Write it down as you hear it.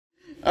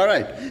All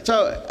right.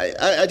 So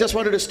I just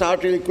wanted to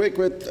start really quick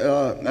with,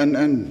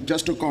 and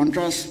just to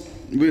contrast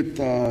with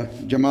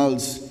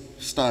Jamal's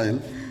style,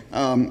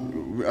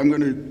 I'm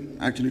going to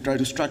actually try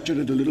to structure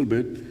it a little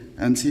bit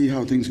and see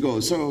how things go.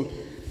 So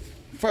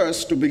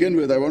first, to begin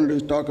with, I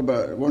wanted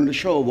to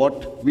show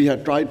what we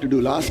had tried to do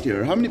last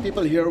year. How many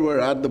people here were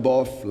at the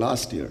BOF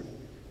last year?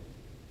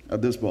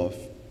 At this BOF?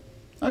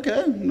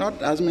 Okay, not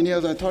as many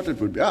as I thought it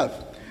would be.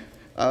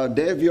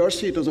 Dave, your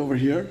seat is over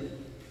here.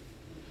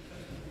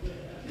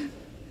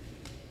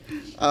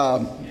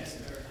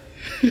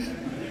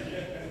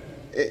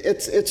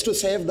 It's to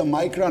save the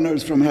mic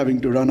runners from having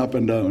to run up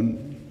and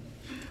down.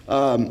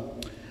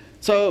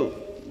 So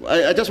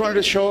I just wanted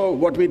to show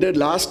what we did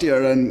last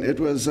year, and it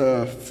was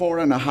a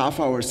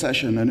 4.5-hour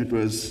session, and it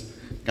was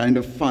kind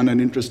of fun and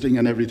interesting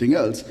and everything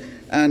else.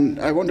 And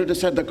I wanted to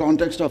set the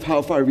context of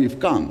how far we've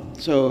come.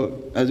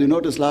 So as you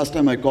noticed, last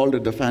time I called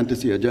it the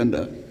fantasy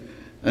agenda,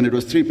 and it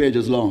was 3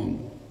 pages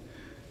long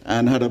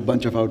and had a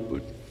bunch of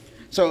output.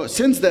 So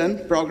since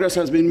then, progress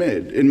has been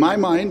made. In my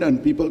mind,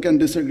 and people can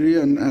disagree,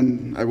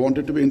 and I want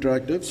it to be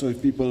interactive, so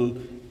if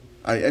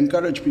I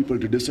encourage people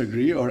to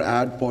disagree or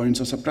add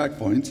points or subtract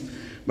points.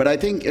 But I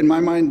think in my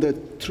mind, the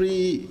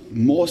 3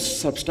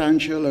 most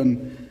substantial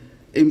and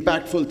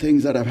impactful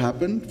things that have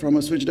happened from a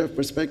switchdev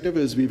perspective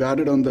is we've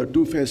added on the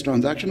 2-phase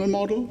transactional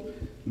model.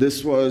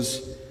 This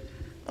was,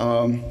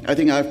 I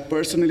think I've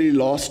personally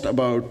lost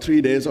about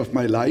 3 days of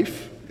my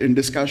life in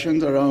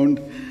discussions around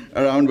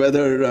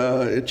whether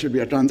it should be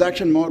a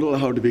transaction model,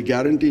 how do we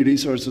guarantee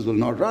resources will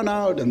not run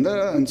out,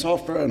 and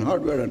software and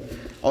hardware and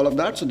all of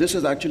that. So this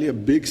is actually a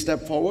big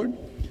step forward.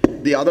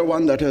 The other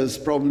one that has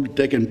probably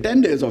taken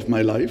 10 days of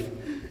my life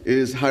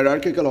is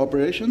hierarchical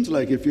operations,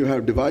 like if you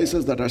have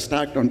devices that are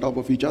stacked on top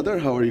of each other,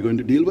 how are you going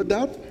to deal with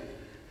that?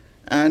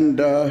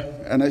 And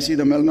I see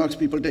the Mellanox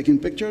people taking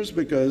pictures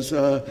because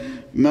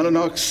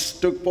Mellanox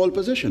took pole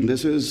position.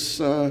 This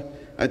is,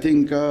 I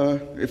think,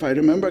 if I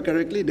remember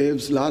correctly,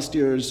 Dave's last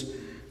year's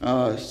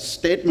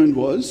statement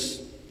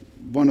was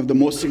one of the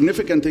most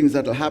significant things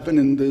that will happen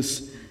in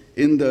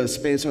the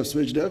space of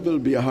switchdev will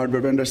be a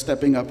hardware vendor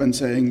stepping up and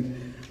saying,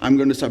 I'm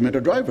going to submit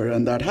a driver,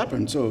 and that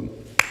happened. So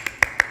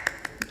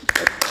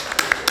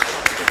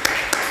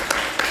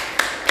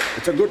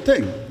it's a good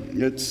thing.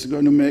 It's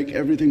going to make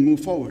everything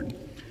move forward.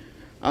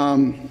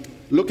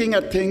 Looking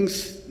at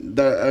things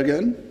that,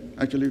 again,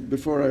 actually,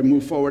 before I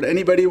move forward,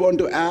 anybody want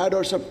to add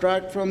or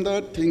subtract from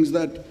that? Things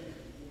that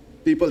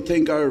people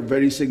think are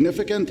very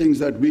significant, things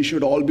that we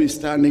should all be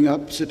standing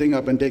up, sitting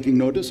up, and taking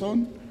notice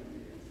on?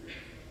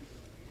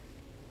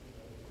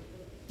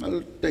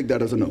 I'll take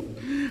that as a no.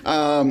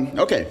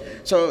 OK,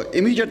 so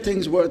immediate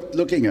things worth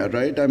looking at,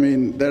 right? I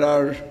mean, there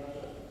are,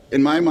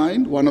 in my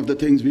mind, one of the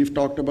things we've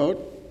talked about,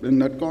 in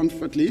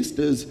NetConf at least,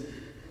 is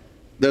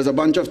there's a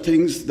bunch of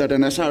things that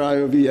an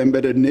SRIOV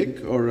embedded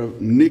NIC, or a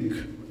NIC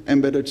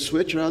embedded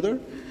switch, rather,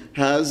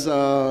 has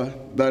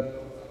that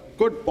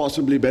could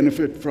possibly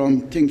benefit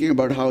from thinking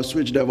about how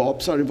switch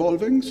DevOps are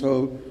evolving.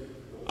 So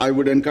I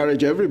would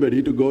encourage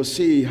everybody to go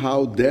see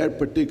how their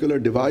particular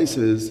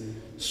devices'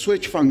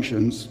 switch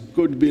functions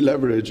could be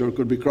leveraged or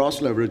could be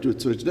cross-leveraged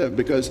with switchdev,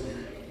 because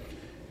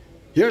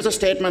here's a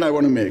statement I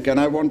want to make, and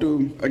I want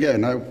to,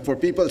 again, for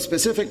people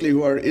specifically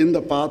who are in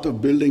the path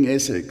of building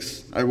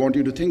ASICs, I want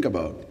you to think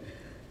about.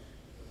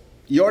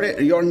 Your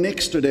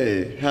NICs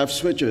today have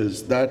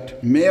switches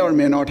that may or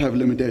may not have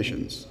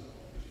limitations.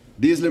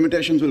 These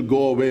limitations will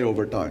go away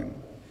over time.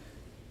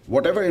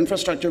 Whatever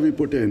infrastructure we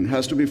put in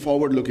has to be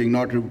forward-looking,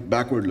 not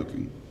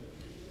backward-looking.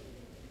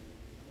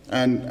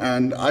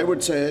 And I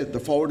would say the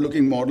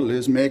forward-looking model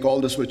is make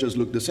all the switches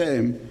look the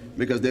same,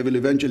 because they will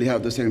eventually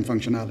have the same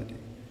functionality.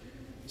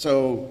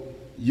 So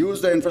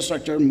use the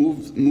infrastructure,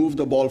 move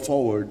the ball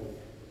forward,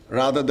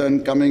 rather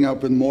than coming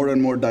up with more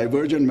and more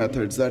divergent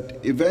methods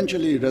that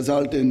eventually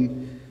result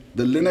in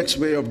the Linux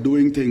way of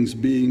doing things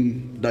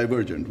being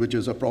divergent, which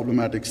is a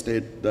problematic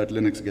state that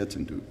Linux gets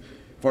into.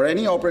 For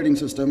any operating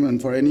system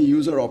and for any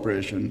user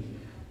operation,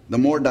 the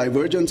more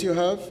divergence you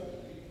have,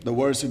 the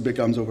worse it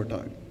becomes over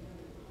time.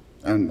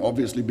 And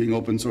obviously, being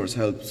open source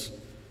helps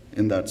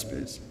in that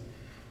space.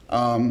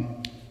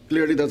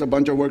 Clearly, there's a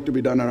bunch of work to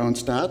be done around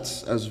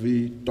stats, as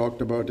we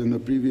talked about in the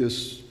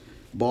previous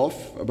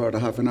BOF about a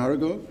half an hour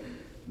ago.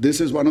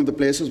 This is one of the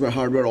places where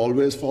hardware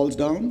always falls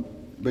down,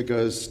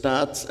 because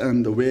stats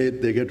and the way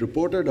they get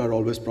reported are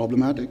always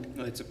problematic.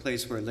 Well, it's a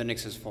place where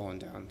Linux has fallen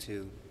down,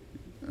 too.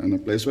 And a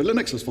place where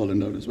Linux has fallen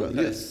down as well,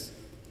 yes.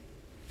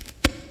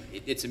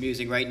 It's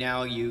amusing. Right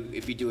now,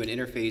 if you do an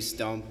interface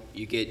dump,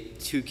 you get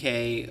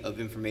 2K of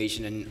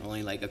information, and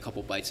only like a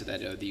couple bytes of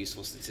that are the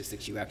useful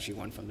statistics you actually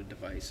want from the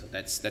device. So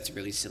that's a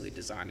really silly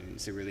design, and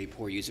it's a really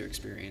poor user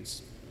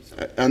experience. So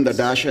and the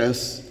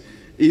 -S,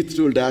 ETH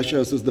tool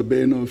 -S is the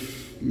bane of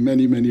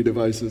many, many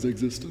devices'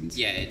 existence.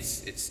 Yeah,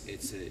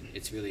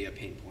 it's really a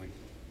pain point.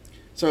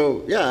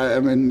 So yeah, I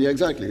mean, yeah,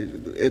 exactly.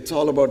 It's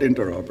all about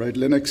interop, right?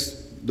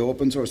 Linux, the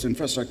open source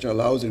infrastructure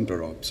allows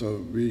interop,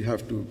 so we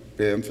have to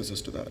pay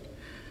emphasis to that.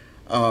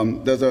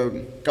 There's a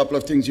couple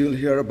of things you'll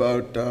hear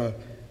about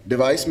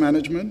device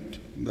management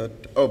that,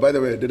 oh, by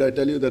the way, did I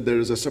tell you that there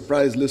is a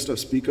surprise list of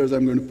speakers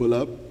I'm going to pull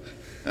up?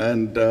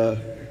 And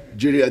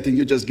Jiri, I think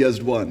you just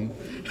guessed one.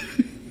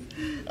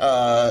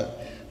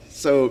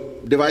 So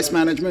device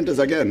management is,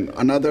 again,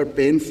 another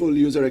painful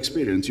user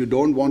experience. You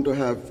don't want to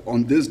have,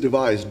 on this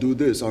device, do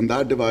this, on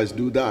that device,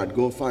 do that.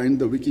 Go find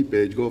the wiki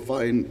page, go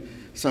find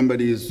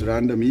somebody's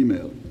random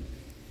email.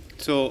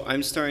 So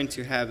I'm starting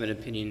to have an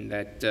opinion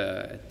that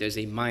there's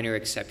a minor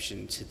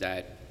exception to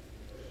that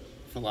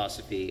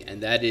philosophy,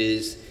 and that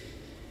is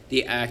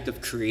the act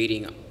of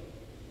creating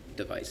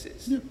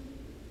devices. Yeah.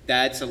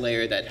 That's a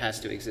layer that has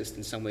to exist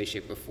in some way,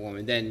 shape, or form.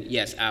 And then,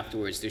 yes,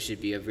 afterwards, there should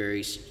be a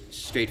very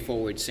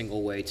straightforward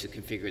single way to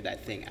configure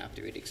that thing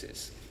after it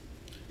exists.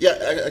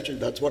 Yeah, actually,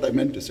 that's what I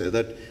meant to say,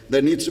 that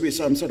there needs to be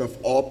some sort of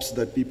ops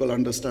that people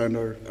understand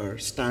are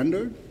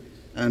standard.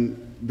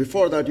 And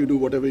before that, you do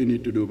whatever you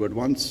need to do. But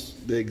once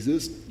they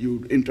exist,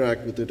 you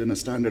interact with it in a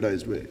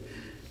standardized way.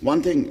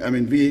 One thing, I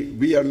mean,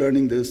 we are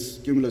learning this,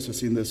 Cumulus has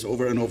seen this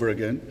over and over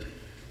again.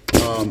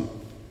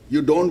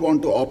 You don't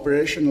want to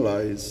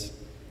operationalize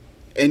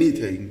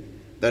anything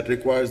that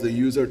requires the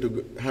user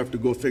to have to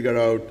go figure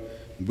out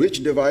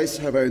which device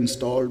have I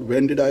installed,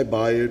 when did I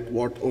buy it,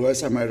 what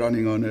OS am I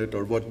running on it,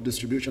 or what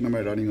distribution am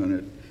I running on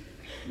it.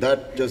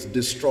 That just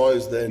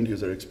destroys the end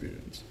user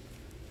experience.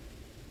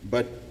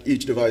 But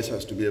each device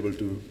has to be able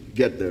to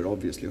get there,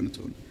 obviously, on its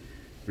own.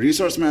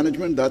 Resource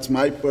management, that's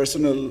my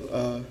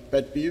personal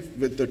pet peeve.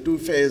 With the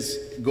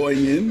two-phase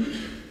going in,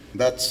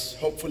 that's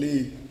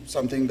hopefully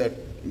something that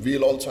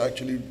we'll also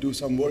actually do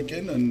some work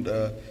in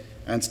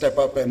and step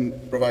up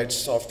and provide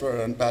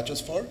software and patches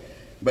for.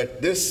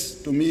 But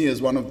this, to me,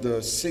 is one of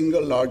the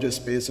single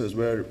largest spaces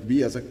where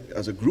we as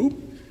a group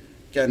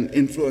can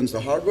influence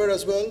the hardware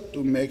as well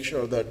to make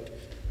sure that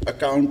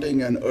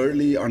accounting and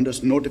early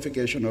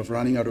notification of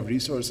running out of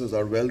resources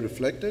are well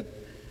reflected.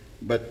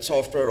 But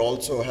software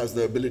also has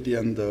the ability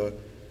and the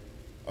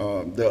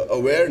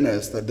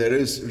awareness that there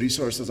is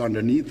resources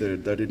underneath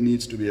it that it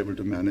needs to be able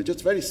to manage.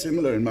 It's very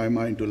similar in my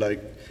mind to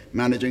like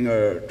managing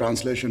a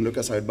translation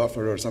look-aside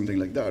buffer or something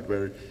like that,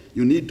 where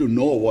you need to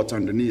know what's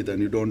underneath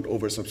and you don't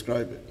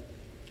oversubscribe it.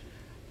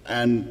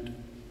 And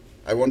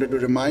I wanted to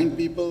remind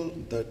people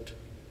that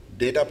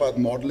data path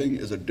modeling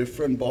is a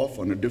different BOF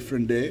on a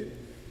different day.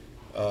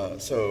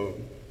 So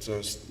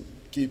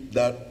keep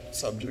that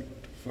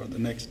subject for the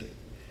next day.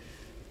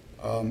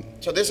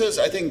 So this is,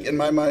 I think, in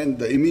my mind,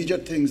 the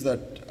immediate things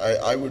that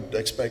I would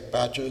expect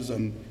patches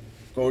and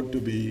code to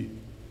be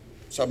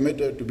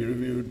submitted, to be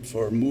reviewed,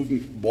 for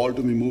ball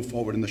to be moved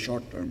forward in the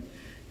short term.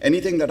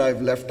 Anything that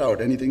I've left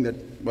out, anything that,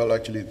 well,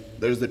 actually,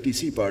 there's the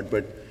TC part,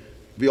 but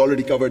we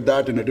already covered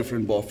that in a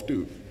different BOF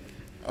too.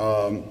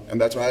 And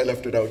that's why I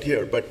left it out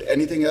here. But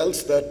anything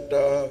else that,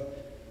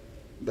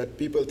 that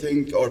people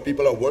think, or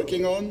people are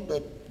working on,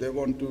 that they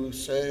want to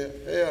say,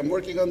 hey, I'm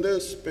working on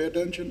this, pay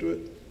attention to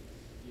it?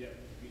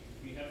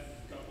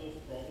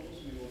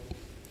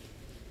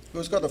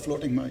 Who's got a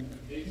floating mic?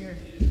 Here.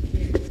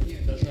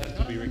 Doesn't have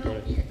to be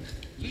recorded.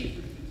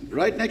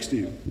 Right next to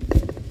you.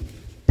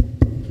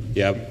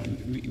 Yeah,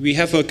 we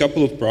have a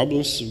couple of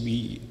problems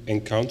we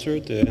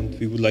encountered, and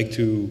we would like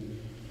to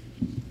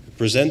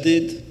present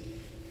it.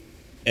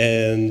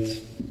 And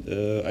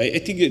I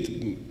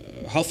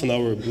think half an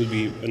hour will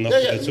be enough.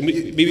 Yeah. So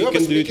maybe you we have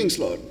can a do it. speaking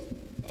slot.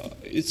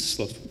 It's a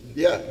slot.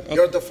 Yeah,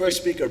 you're the first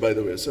speaker, by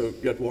the way, so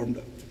get warmed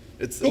up.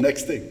 It's the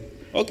next thing.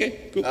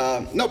 Okay, cool.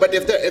 No, but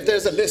if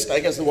there's a list, I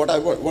guess what I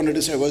wanted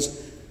to say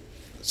was,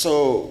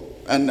 so,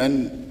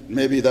 and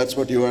maybe that's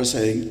what you are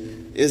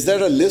saying, is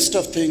there a list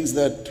of things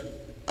that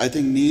I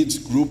think needs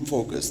group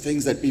focus,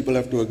 things that people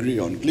have to agree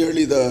on?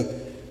 Clearly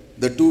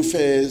the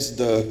two-phase,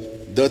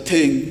 the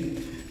thing,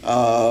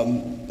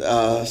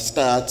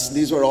 stats,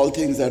 these were all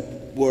things that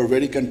were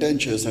very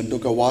contentious and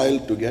took a while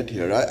to get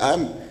here.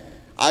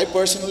 I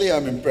personally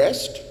am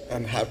impressed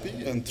and happy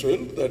and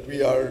thrilled that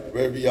we are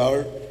where we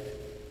are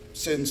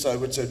since, I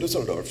would say,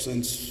 Düsseldorf.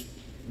 Since,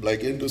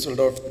 like in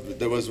Düsseldorf,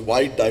 there was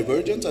wide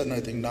divergence, and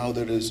I think now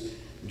there is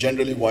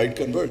generally wide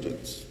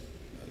convergence.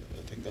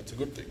 I think that's a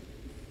good thing.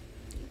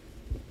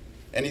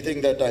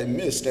 Anything that I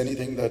missed,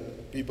 anything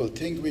that people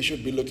think we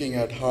should be looking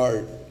at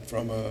hard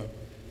from a...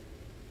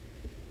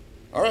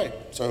 All right,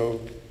 so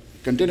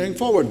continuing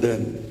forward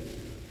then.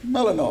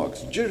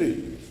 Mellanox,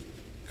 Jiri,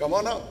 come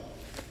on up.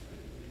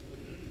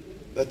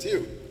 That's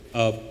you.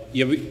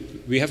 Yeah,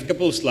 we have a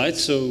couple of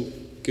slides, so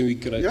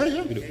could I?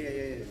 Yeah.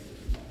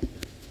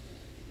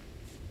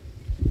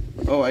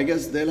 Oh, I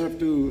guess they'll have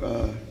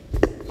to,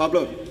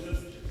 Pablo.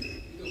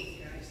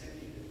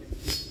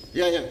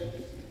 Yeah.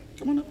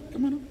 Come on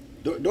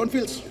up. Don't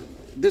feel,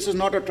 this is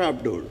not a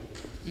trap door.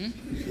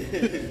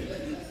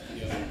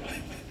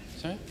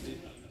 Sorry?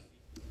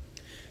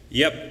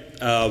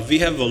 Yep, we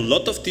have a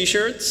lot of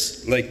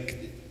t-shirts,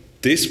 like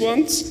these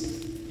ones,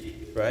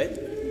 right?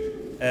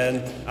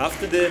 And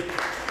after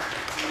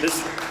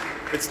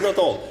it's not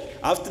all.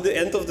 After the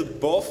end of the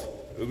BOF,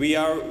 we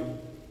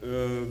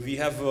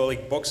have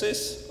like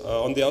boxes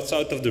on the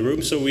outside of the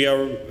room, so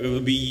will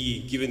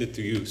be giving it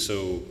to you.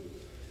 So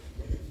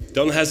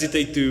don't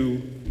hesitate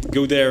to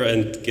go there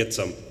and get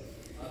some.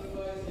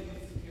 Otherwise,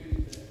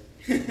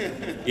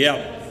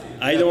 Yeah,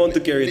 I don't want to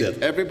carry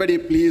that. Everybody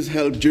please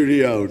help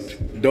Jury out.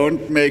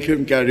 Don't make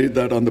him carry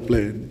that on the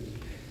plane.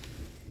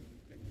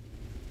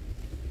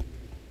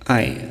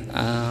 Hi.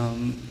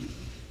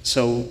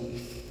 So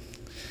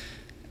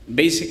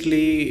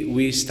basically,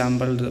 we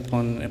stumbled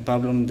upon a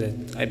problem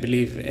that I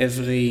believe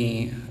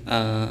every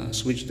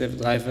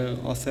switchdev driver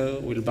author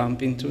will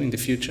bump into in the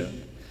future.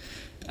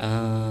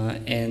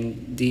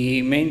 And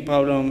the main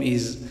problem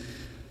is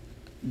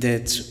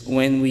that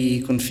when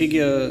we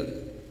configure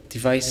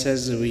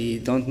devices, we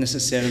don't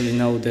necessarily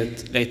know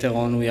that later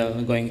on we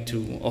are going to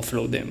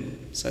offload them,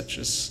 such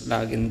as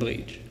lag and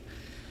bridge.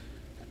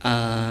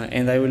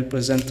 And I will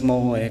present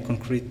more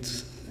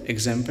concrete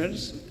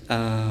examples.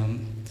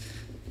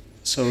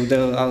 So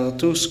there are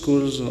two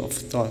schools of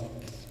thought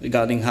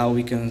regarding how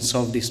we can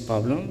solve this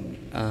problem.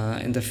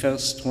 And the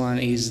first one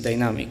is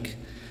dynamic.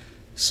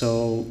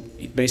 So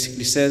it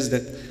basically says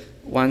that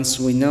once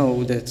we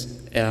know that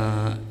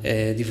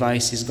a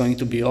device is going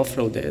to be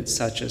offloaded,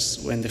 such as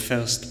when the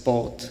first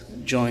port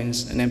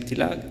joins an empty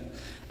lag,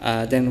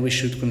 then we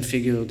should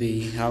configure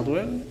the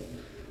hardware.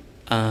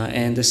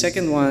 And the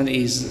second one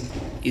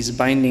is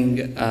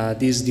binding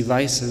these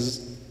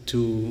devices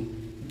to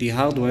the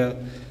hardware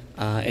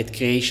at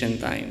creation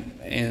time.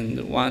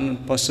 And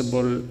one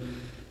possible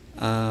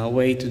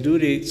way to do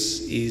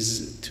this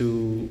is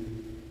to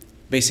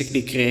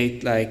basically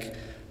create like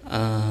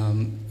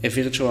a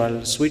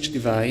virtual switch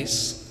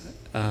device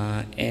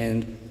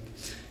and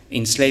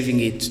enslaving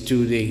it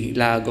to the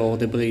lag or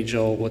the bridge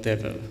or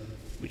whatever,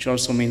 which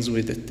also means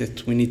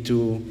that we need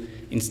to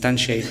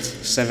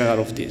instantiate several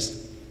of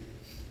these.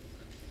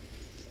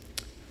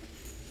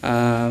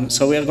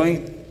 So we are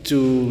going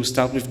to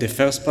start with the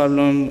first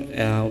problem.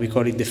 We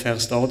call it the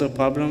first order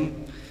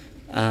problem.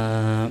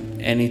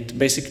 And it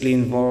basically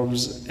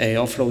involves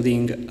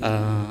offloading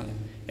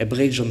a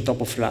bridge on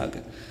top of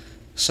lag.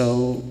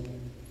 So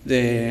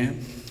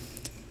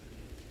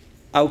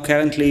how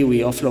currently we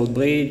offload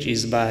bridge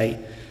is by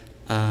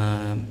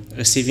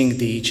receiving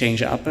the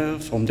change upper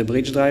from the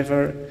bridge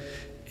driver,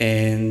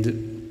 and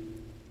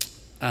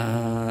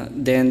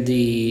then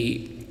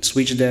the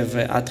switchdev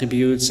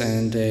attributes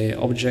and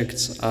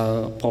objects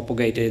are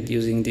propagated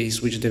using the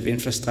switchdev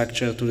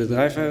infrastructure to the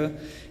driver,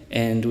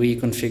 and we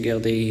configure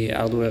the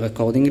hardware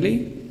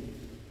accordingly.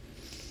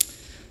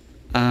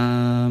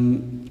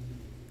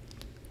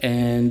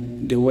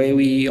 And the way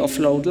we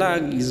offload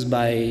lag is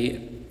by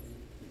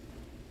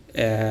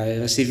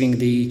receiving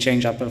the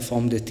change upper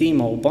from the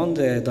team or bond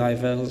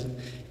drivers,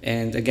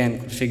 and again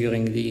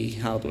configuring the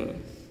hardware.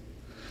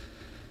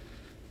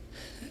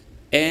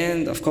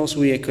 And of course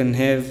we can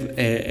have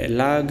a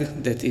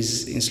lag that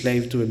is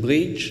enslaved to a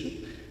bridge.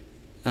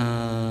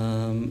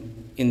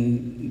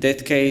 In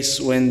that case,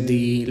 when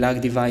the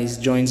lag device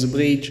joins the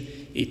bridge,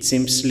 it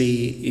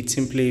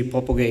simply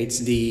propagates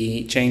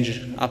the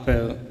change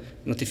upper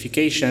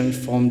notification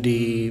from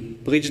the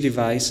bridge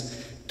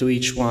device to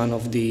each one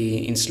of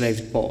the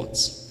enslaved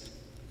ports.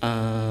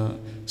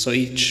 So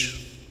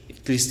each,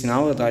 at least in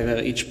our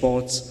driver, each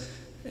port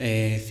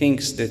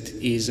thinks that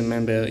he is a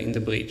member in the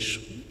bridge.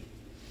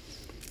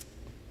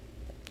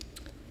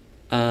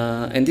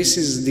 And this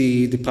is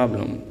the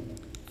problem.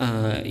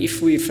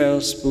 If we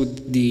first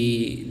put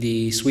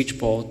the switch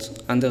port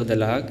under the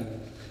lag,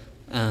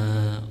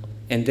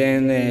 and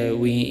then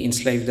we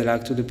enslave the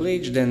lag to the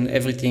bridge, then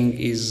everything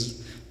is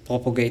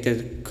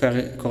propagated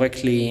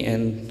correctly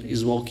and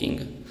is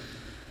working.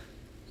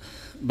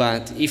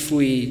 But if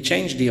we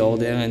change the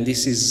order, and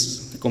this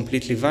is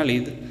completely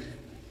valid,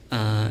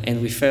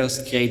 and we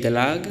first create the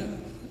lag,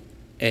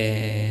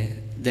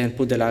 then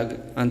put the lag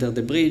under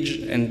the bridge,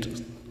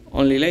 and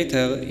only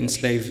later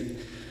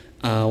enslave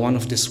one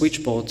of the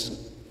switch ports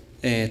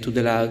to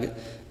the lag,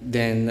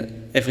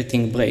 then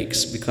everything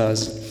breaks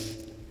because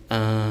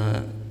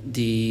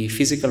the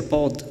physical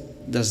port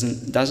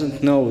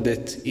doesn't know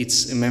that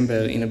it's a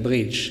member in a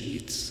bridge.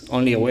 It's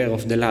only aware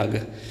of the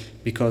lag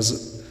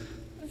because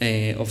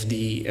of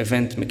the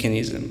event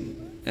mechanism.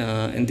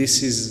 And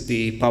this is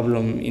the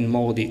problem in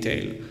more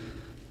detail.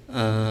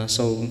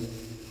 So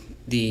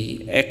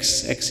the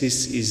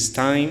x-axis is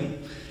time.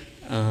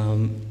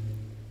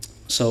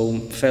 So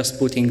first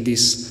putting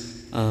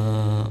this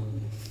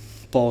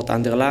port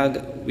under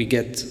lag, we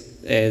get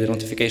the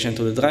notification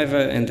to the driver,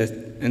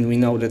 and we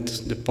know that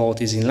the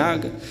port is in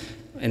lag.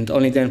 And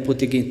only then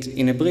putting it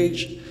in a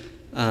bridge,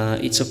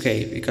 it's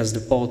okay, because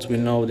the port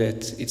will know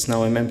that it's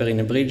now a member in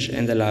a bridge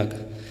and a lag.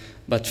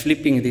 But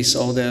flipping this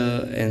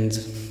order and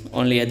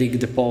only adding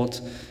the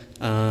port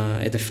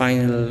at the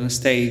final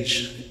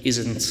stage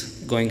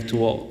isn't going to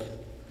work.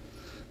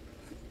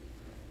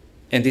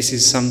 And this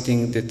is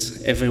something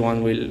that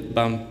everyone will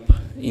bump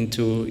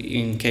into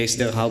in case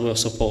their hardware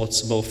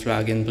supports both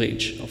lag and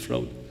bridge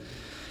offload.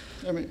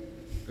 I mean,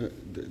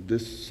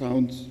 this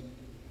sounds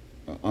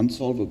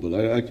unsolvable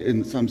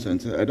in some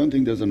sense. I don't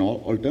think there's an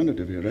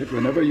alternative here, right?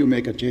 Whenever you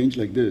make a change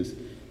like this,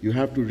 you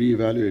have to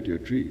reevaluate your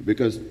tree,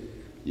 because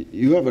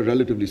you have a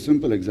relatively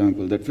simple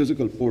example. That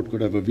physical port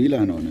could have a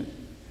VLAN on it,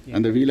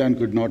 and the VLAN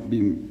could not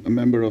be a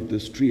member of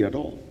this tree at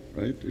all,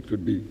 right? It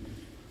could be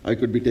I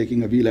could be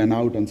taking a VLAN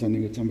out and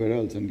sending it somewhere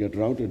else and get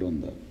routed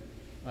on that.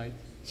 Right.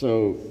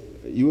 So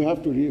you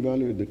have to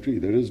reevaluate the tree.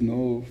 There is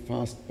no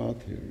fast path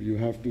here. You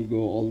have to go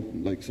all,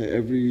 like say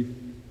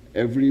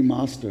every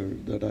master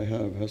that I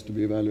have has to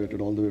be evaluated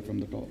all the way from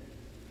the top.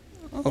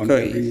 Okay. On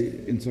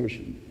every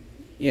insertion.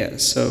 Yeah,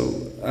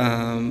 so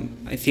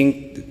I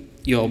think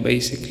you're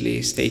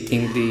basically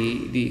stating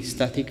the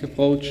static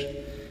approach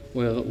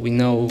where we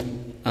know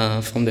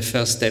from the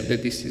first step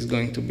that this is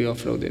going to be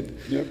offloaded.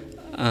 Yep.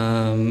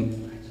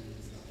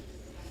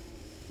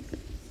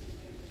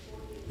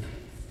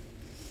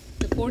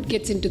 The port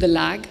gets into the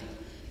lag,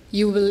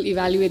 you will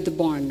evaluate the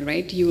bond,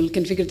 right? You will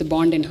configure the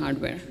bond in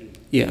hardware.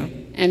 Yeah.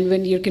 And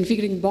when you're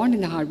configuring bond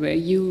in the hardware,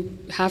 you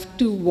have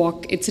to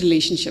walk its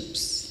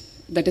relationships,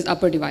 that is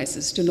upper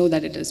devices, to know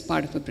that it is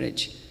part of a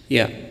bridge.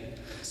 Yeah.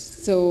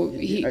 So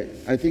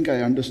I think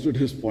I understood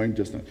his point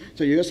just now.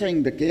 So you're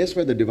saying the case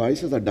where the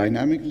devices are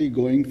dynamically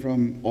going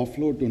from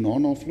offload to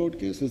non-offload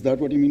case, is that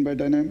what you mean by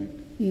dynamic?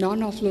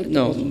 non-offload.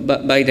 No,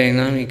 but by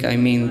dynamic, I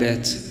mean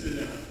that.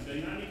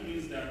 Dynamic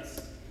means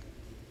that.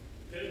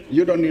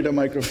 You don't need a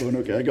microphone,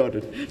 okay, I got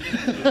it.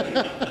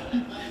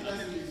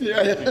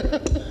 Yeah.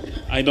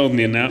 I don't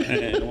need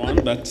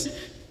one, but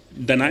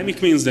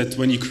dynamic means that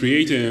when you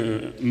create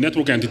a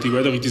network entity,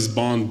 whether it is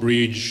bond,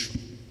 bridge,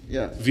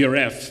 Yeah.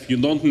 VRF, you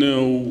don't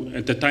know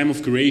at the time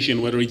of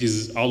creation whether it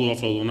is auto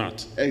offload or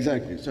not.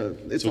 Exactly. So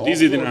it's So this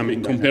is offload dynamic,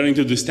 and comparing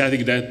to the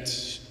static that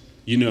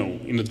you know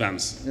in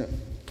advance. Yeah.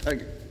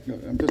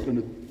 I'm just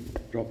going to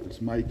drop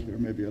this mic here.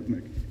 Maybe I'll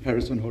make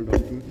Harrison hold on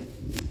to it.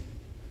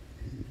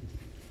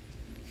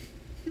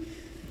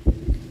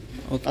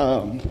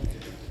 Okay.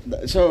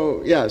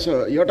 So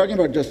you're talking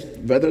about just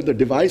whether the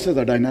devices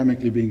are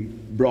dynamically being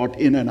brought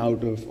in and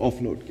out of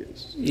offload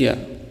case. Yeah.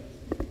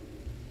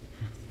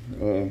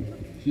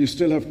 You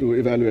still have to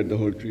evaluate the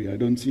whole tree. I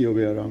don't see a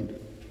way around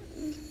it.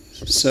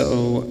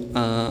 So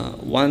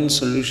one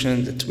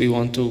solution that we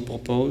want to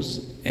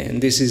propose,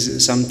 and this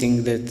is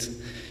something that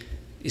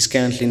is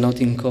currently not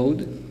in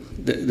code.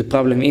 The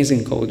problem is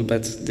in code,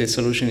 but the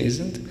solution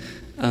isn't.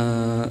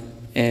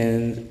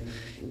 And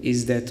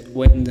is that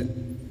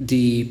when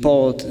the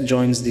port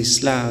joins this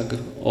slug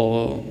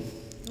or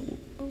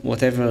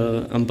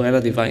whatever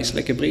umbrella device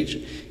like a bridge,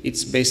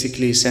 it's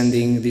basically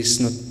sending this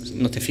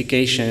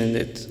notification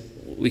that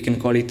we can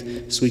call it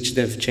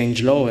switchdev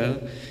change lower,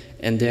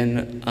 and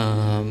then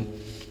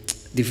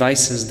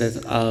devices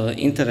that are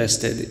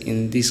interested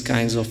in these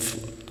kinds of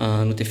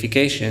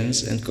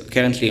notifications, and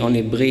currently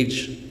only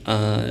bridge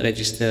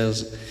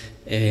registers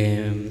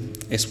a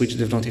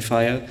switchdev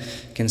notifier,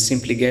 can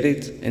simply get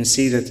it and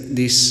see that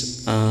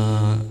this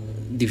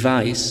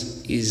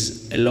device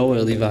is a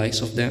lower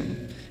device of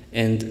them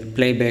and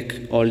play back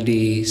all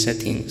the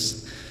settings.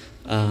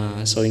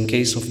 So in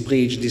case of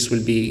bridge, this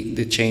will be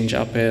the change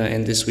upper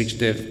and the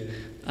switchdev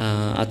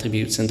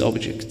attributes and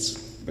objects.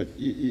 But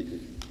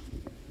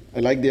I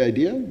like the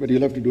idea, but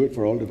you'll have to do it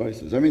for all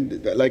devices. I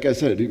mean, like I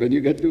said, when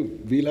you get to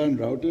VLAN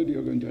routed,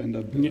 you're going to end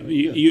up doing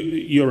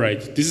You're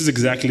right. This is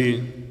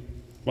exactly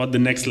what the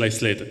next slide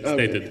stated.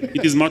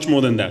 It is much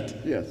more than that.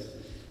 Yes.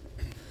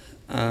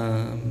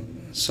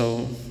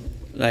 So,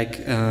 like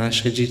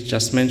Shrijeet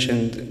just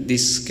mentioned,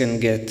 this can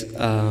get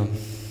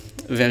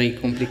very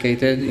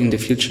complicated in the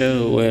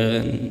future,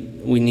 where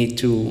we need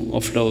to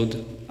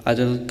offload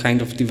other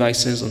kind of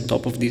devices on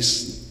top of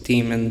this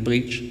team and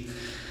bridge.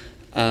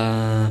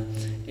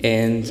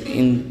 And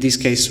in this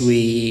case,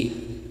 we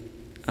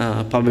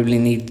probably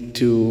need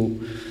to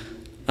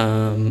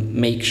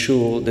make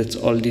sure that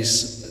all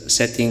these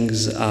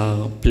settings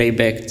are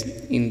playbacked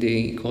in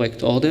the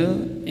correct order.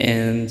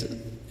 And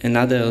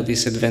another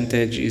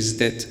disadvantage is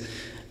that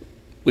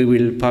we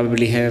will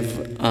probably have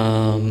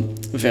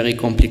very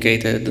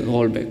complicated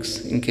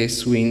rollbacks in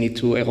case we need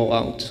to error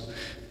out.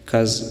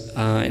 Because,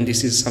 and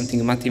this is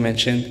something Matti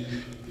mentioned,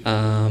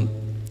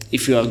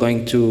 if you are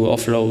going to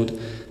offload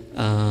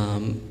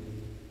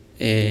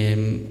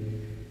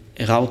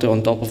a router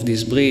on top of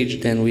this bridge,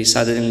 then we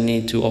suddenly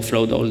need to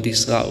offload all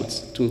these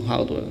routes to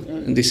hardware.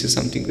 And this is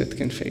something that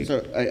can fail.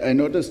 So I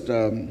noticed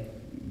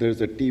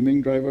there's a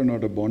teaming driver,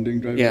 not a bonding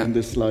driver in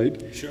this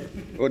slide. Sure.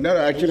 Oh, no,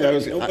 actually,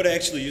 Nobody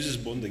actually uses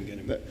bonding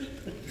anymore.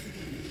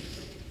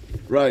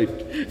 Right.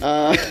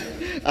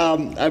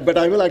 But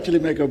I will actually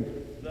make a...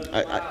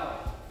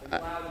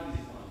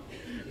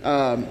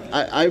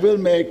 I will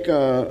make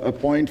a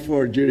point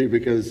for Jiri,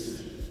 because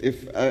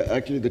if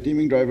actually the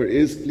teaming driver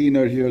is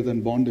cleaner here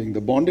than bonding.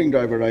 The bonding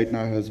driver right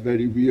now has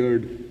very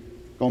weird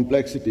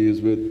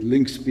complexities with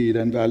link speed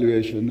and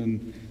valuation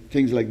and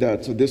things like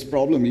that. So this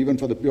problem, even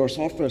for the pure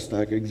software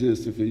stack,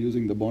 exists if you're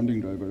using the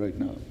bonding driver right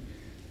now.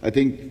 I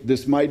think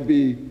this might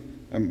be,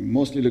 I'm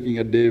mostly looking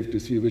at Dave to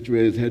see which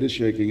way his head is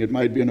shaking. It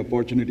might be an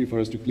opportunity for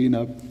us to clean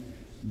up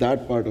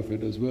that part of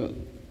it as well,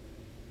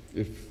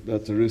 if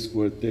that's a risk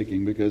worth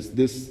taking, because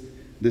this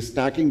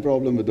stacking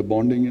problem with the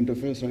bonding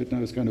interface right now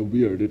is kind of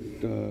weird.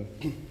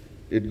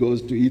 It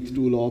goes to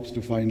eth2lops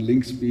to find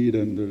link speed,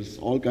 and there's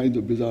all kinds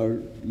of bizarre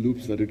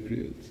loops that it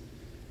creates.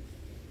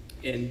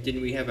 And didn't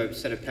we have a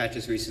set of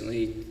patches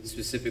recently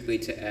specifically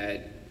to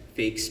add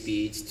fake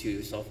speeds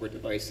to software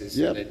devices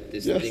Yep. so that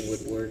this Yes. thing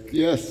would work?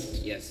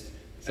 Yes. Yes.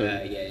 So- Yeah,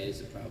 it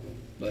is a problem.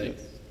 But Yes.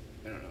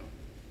 I don't know.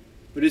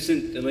 But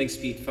isn't the link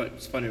speed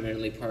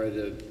fundamentally part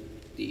of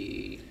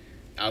the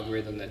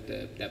algorithm that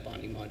that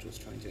bonding module is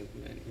trying to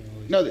implement?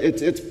 No,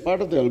 it's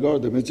part of the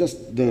algorithm. It's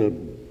just the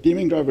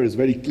teaming driver is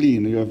very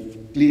clean. You have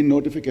clean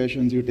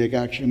notifications. You take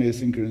action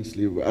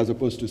asynchronously, as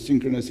opposed to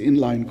synchronous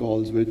inline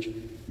calls, which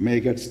may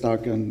get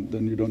stuck and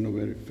then you don't know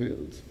where it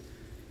fails.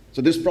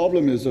 So this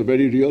problem is a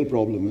very real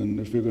problem, and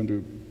if you're going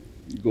to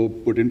go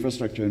put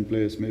infrastructure in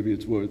place, maybe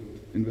it's worth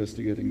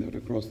investigating that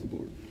across the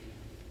board.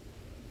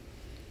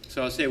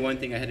 So I'll say one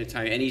thing ahead of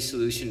time. Any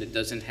solution that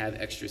doesn't have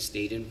extra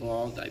state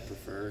involved, I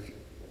prefer.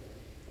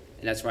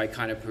 And that's why I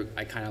kind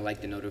of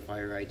like the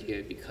notifier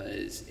idea,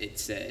 because it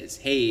says,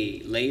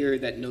 hey, layer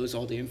that knows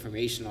all the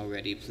information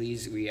already,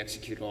 please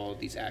re-execute all of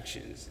these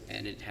actions.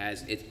 And it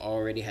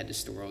already had to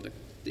store all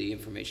the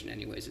information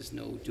anyways. There's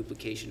no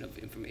duplication of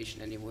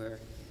information anywhere.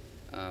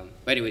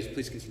 But anyways,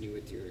 please continue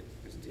with your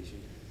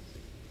presentation.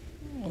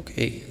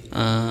 Okay.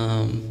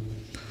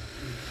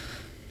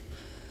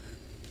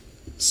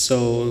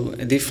 So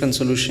a different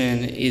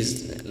solution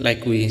is,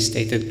 like we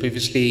stated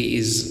previously,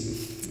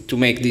 is to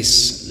make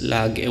this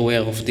lag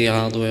aware of the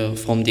hardware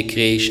from the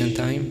creation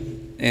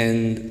time.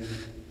 And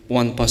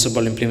one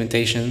possible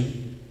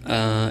implementation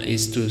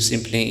is to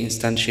simply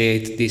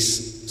instantiate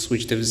this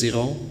switchdev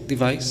 0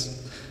 device.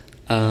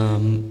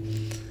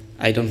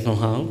 I don't know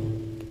how.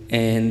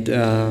 And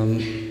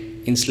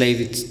enslave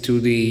it to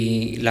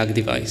the lag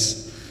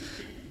device.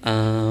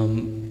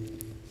 And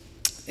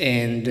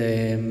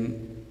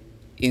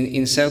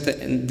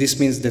this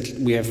means that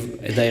we have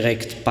a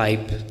direct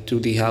pipe to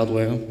the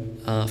hardware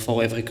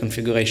for every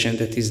configuration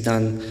that is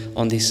done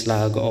on this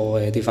lag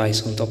or a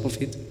device on top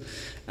of it.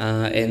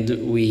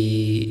 And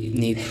we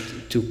need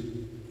to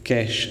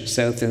cache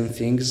certain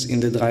things in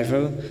the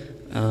driver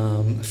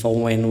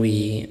for when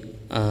we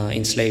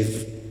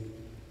enslave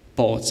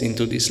ports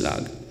into this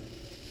lag.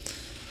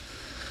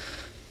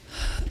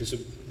 So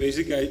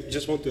basically, I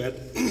just want to add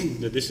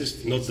that this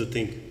is not the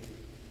thing.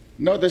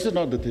 No, this is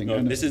not the thing.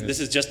 No, this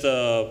is just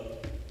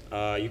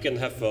you can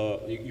have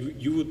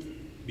you would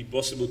be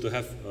possible to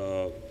have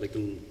like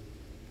a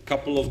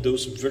couple of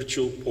those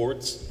virtual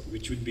ports,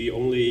 which would be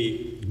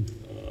only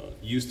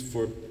used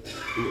for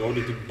in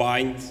order to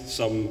bind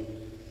some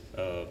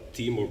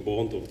team or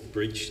bond or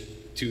bridge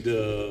to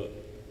the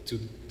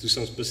to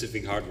some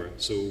specific hardware.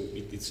 So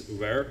it's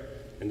rare,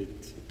 and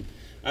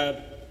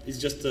it's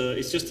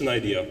just an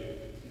idea.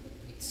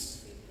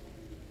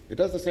 It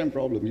has the same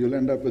problem. You'll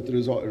end up with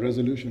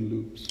resolution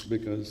loops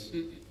because.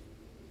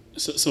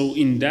 So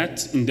in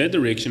that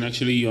direction,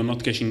 actually, you're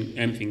not caching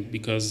anything,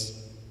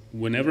 because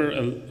whenever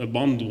a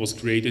bond was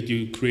created,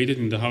 you create it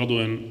in the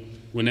hardware, and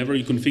whenever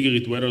you configure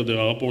it, whether there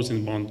are ports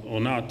in the bond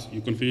or not,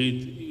 you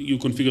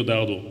configure the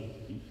hardware.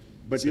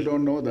 But you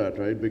don't know that,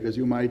 right? Because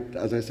you might,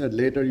 as I said,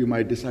 later you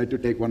might decide to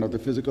take one of the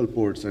physical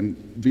ports and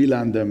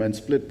VLAN them and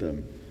split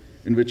them,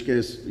 in which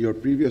case your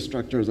previous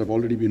structures have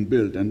already been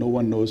built and no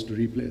one knows to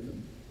replay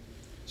them.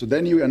 So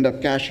then you end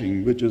up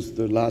caching, which is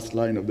the last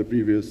line of the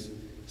previous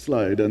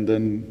slide, and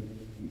then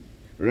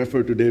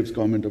refer to Dave's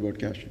comment about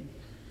caching.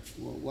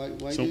 Well,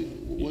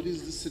 what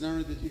is the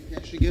scenario that you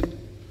cache again?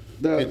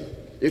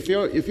 If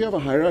you have a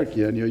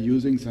hierarchy and you're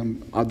using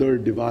some other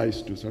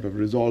device to sort of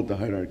resolve the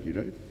hierarchy,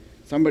 right?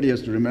 Somebody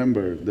has to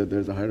remember that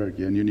there's a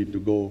hierarchy and you need to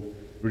go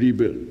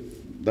rebuild.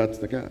 That's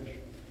the cache.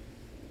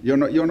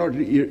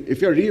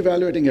 If you're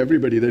reevaluating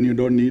everybody, then you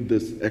don't need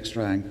this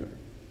extra anchor.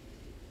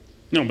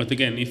 No, but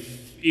again,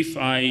 if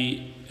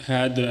I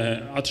had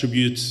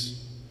attributes,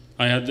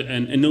 I had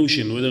a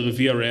notion whether a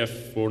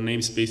VRF or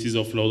namespace is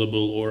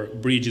offloadable, or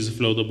bridge is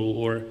offloadable,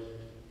 or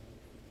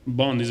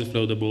bond is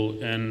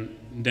offloadable, and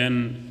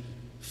then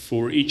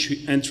for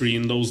each entry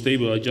in those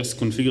tables, I just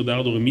configure the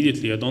hardware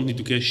immediately. I don't need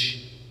to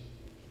cache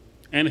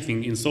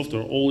anything in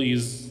software. All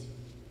is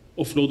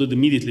offloaded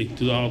immediately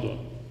to the hardware.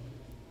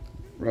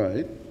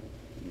 Right.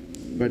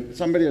 But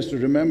somebody has to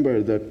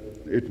remember that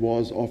it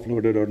was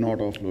offloaded or not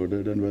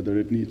offloaded, and whether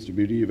it needs to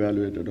be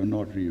reevaluated or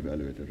not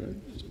reevaluated, right?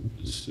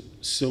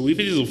 So if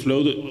it is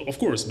offloaded, of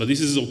course, but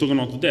this is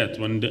orthogonal to that.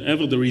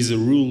 Whenever there is a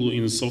rule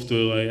in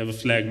software, I have a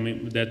flag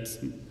that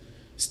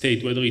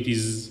state whether it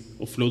is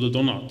offloaded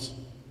or not.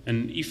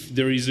 And if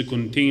there is a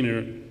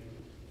container,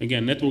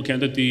 again, network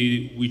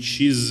entity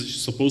which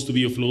is supposed to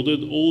be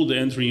offloaded, all the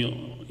entry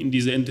in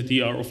this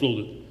entity are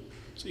offloaded.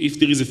 So if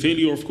there is a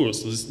failure, of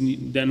course,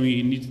 then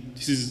we need,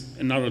 this is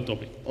another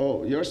topic.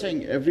 Oh, you're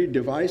saying every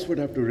device would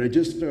have to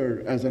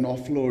register as an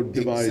offload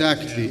device?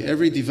 Exactly.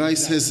 Every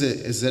device has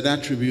an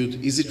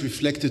attribute. Is it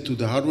reflected to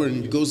the hardware?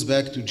 And it goes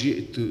back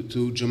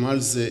to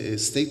Jamal's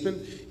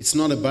statement. It's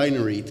not a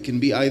binary. It can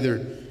be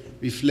either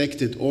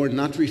reflected or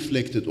not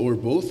reflected or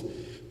both.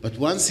 But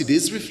once it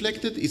is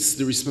reflected, it's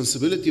the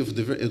responsibility of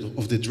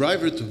the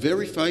driver to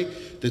verify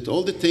that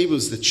all the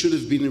tables that should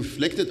have been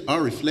reflected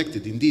are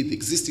reflected, indeed,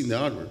 exist in the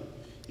hardware.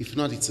 If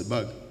not, it's a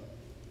bug.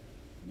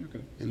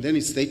 Okay. And then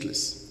it's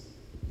stateless.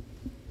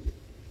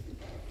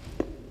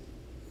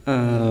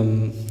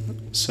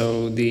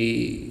 So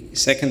the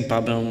second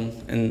problem,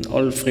 and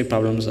all three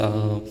problems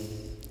are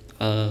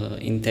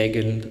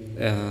entangled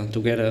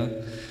together,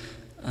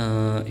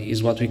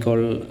 is what we call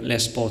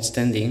less port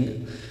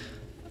standing.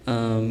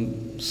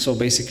 So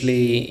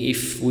basically,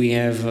 if we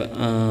have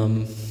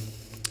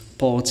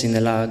ports in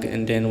a lag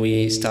and then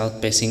we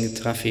start passing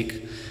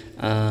traffic,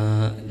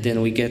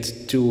 then we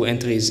get two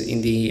entries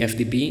in the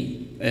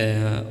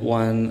FDB.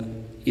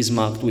 One is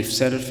marked with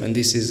self, and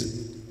this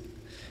is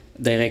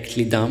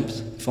directly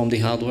dumped from the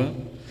hardware.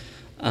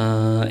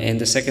 And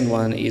the second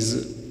one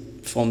is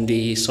from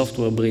the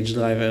software bridge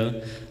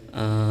driver,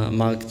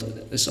 marked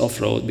as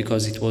offload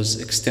because it was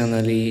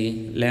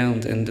externally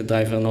learned and the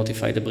driver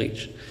notified the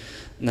bridge.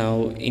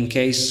 Now, in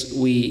case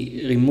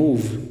we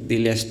remove the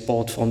last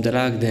port from the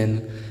lag,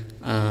 then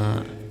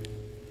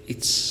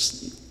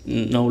it's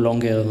no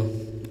longer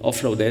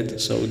offloaded,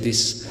 so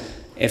this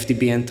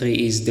FTP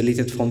entry is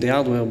deleted from the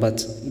hardware,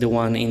 but the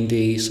one in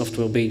the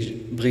software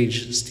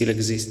bridge still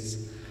exists,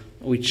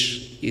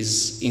 which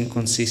is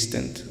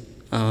inconsistent.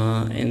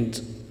 And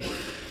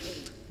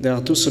there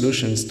are two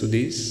solutions to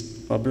this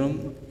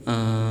problem.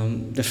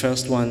 The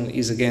first one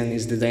is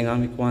the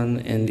dynamic one,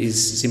 and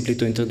is simply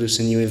to introduce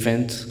a new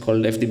event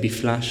called FDB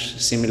flash,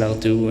 similar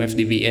to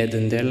FDB add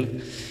and del,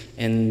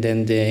 and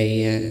then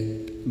the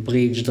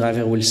bridge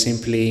driver will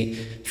simply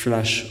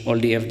flash all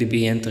the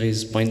FDB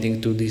entries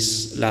pointing to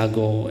this lag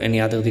or any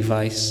other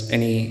device,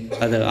 any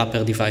other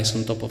upper device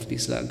on top of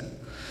this lag.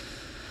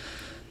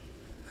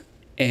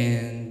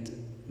 And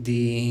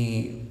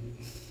the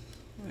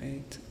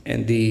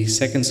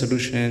second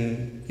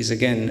solution is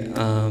again,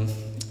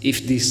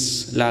 if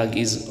this lag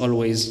is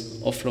always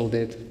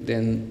offloaded,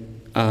 then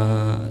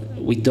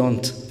we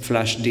don't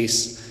flash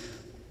this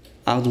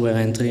hardware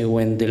entry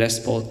when the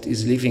last port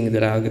is leaving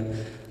the lag,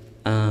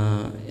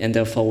 and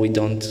therefore we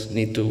don't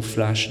need to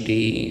flash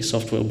the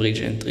software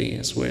bridge entry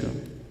as well.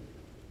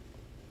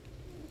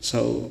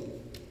 So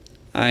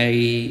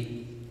I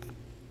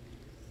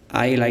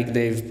like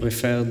Dave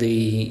prefer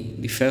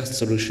the first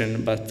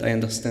solution, but I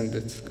understand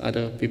that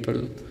other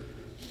people.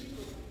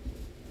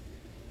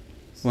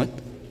 What?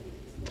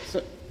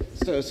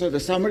 So the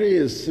summary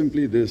is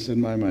simply this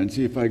in my mind.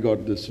 See if I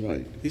got this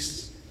right.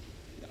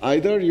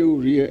 Either you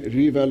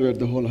reevaluate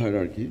the whole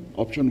hierarchy,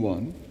 option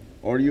one,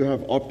 or you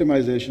have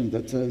optimization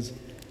that says,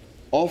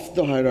 of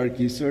the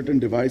hierarchy, certain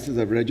devices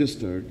have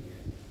registered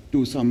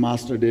to some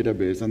master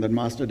database, and that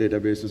master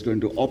database is going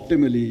to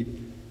optimally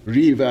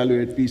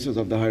reevaluate pieces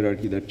of the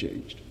hierarchy that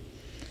changed.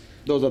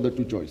 Those are the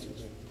two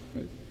choices.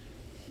 Right?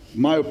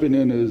 My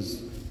opinion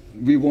is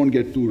we won't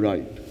get two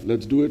right.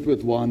 Let's do it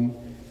with one,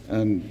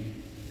 and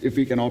if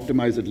we can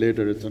optimize it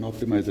later, it's an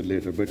optimize it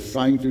later. But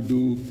trying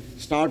to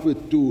start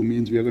with two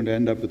means we are going to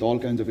end up with all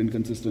kinds of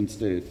inconsistent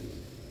state.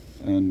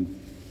 And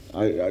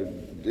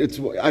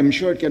I'm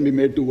sure it can be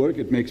made to work.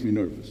 It makes me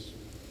nervous.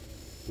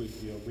 Wait,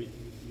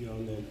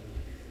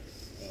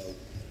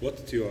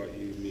 what you are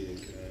you meaning?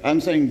 I'm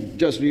saying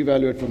just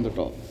reevaluate from the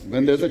top.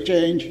 When there's a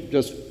change,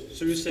 just.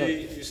 So you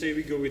say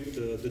we go with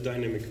the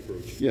dynamic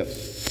approach.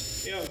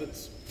 Yes. Yeah,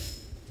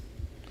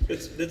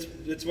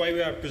 that's why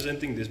we are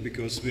presenting this,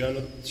 because we are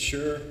not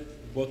sure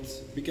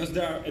because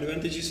there are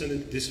advantages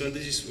and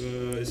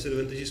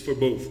disadvantages for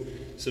both.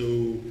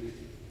 So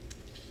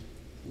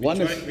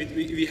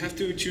we have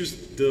to choose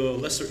the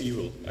lesser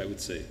evil, I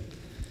would say.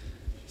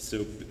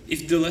 So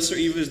if the lesser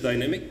evil is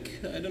dynamic,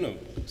 I don't know.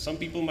 Some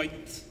people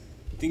might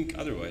think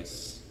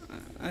otherwise.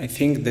 I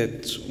think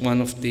that one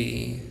of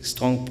the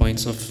strong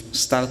points of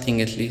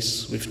starting, at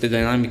least with the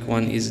dynamic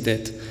one, is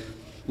that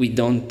we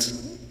don't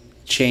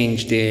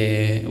change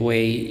the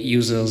way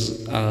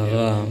users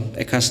are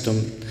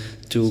accustomed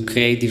to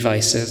create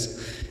devices,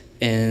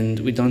 and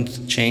we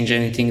don't change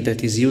anything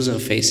that is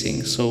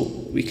user-facing, so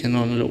we can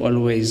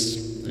always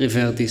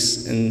revert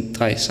this and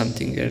try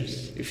something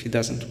else if it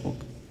doesn't work.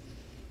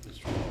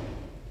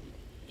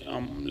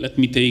 Let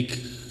me take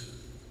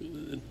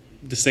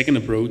the second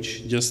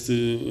approach, just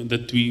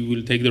that we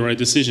will take the right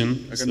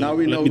decision. Okay, so now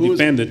we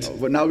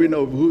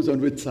know who's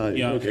on which side.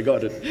 Yeah. Okay,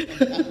 got it.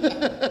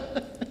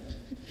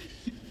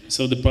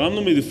 So the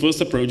problem with the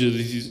first approach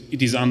is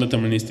it is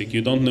undeterministic.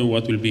 You don't know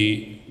what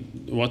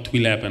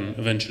will happen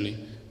eventually.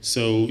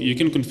 So you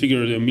can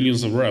configure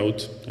millions of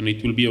routes and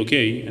it will be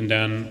okay, and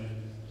then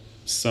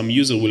some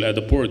user will add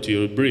a port to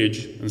your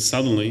bridge, and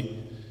suddenly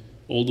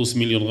all those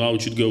million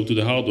routes should go to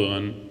the hardware,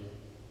 and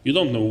you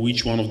don't know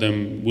which one of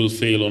them will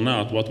fail or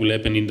not, what will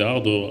happen in the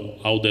hardware,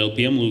 how the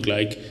LPM look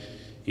like,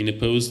 in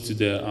opposed to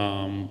the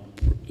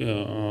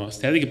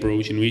static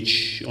approach, in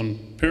which on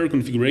per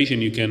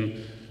configuration you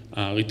can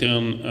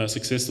return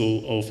success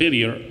or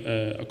failure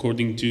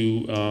according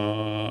to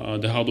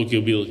the hardware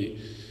capability.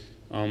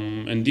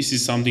 And this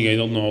is something I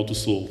don't know how to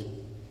solve.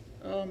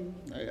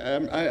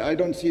 I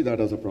don't see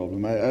that as a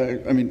problem.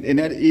 I mean, in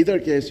either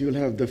case, you'll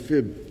have the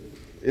fib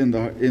in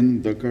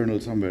the kernel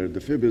somewhere. The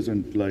fib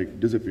isn't like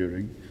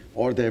disappearing,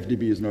 or the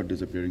FDB is not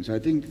disappearing. So I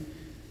think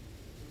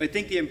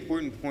the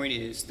important point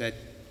is that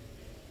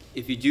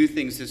if you do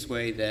things this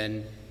way,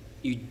 then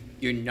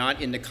you're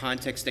not in the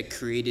context that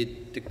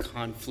created the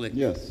conflict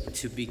Yes.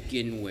 to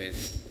begin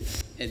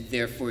with, and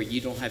therefore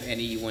you don't have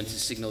anyone to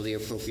signal the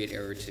appropriate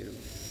error to.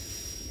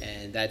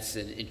 And that's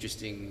an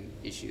interesting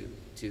issue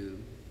to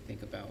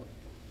think about.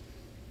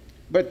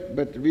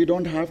 But we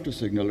don't have to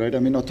signal, right? I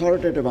mean,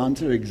 authoritative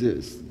answer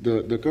exists.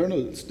 The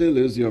kernel still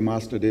is your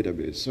master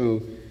database.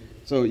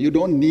 So you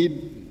don't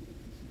need,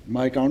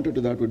 my counter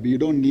to that would be, you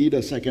don't need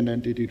a second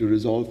entity to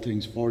resolve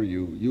things for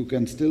you. You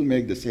can still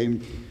make the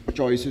same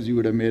choices you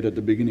would have made at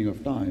the beginning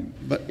of time.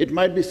 But it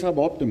might be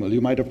suboptimal.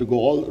 You might have to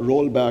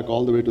roll back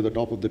all the way to the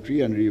top of the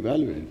tree and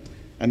reevaluate.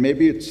 And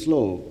maybe it's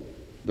slow,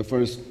 the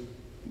first,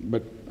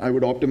 but I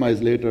would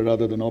optimize later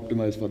rather than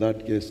optimize for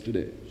that case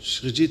today.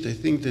 Shrijeet, I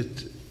think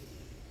that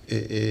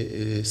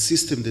a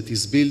system that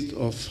is built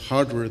of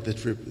hardware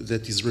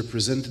that is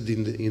represented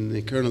in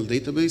the kernel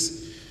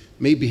database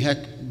may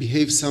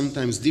behave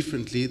sometimes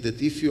differently,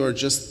 that if you are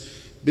just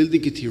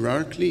building it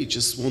hierarchically, it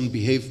just won't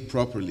behave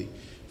properly.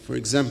 For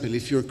example,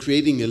 if you're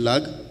creating a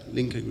log,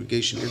 link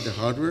aggregation in the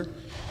hardware,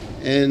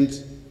 and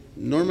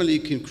normally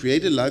you can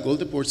create a log, all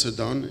the ports are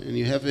done, and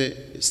you have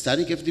a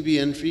static FDB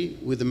entry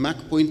with a MAC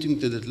pointing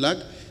to that log.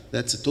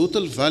 That's a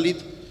total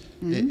valid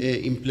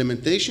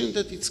implementation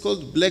that it's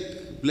called black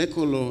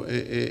hole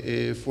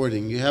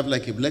forwarding. You have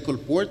like a black hole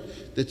port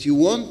that you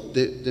want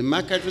the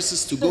MAC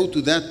addresses to go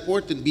to that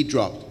port and be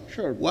dropped.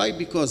 Sure. Why?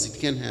 Because it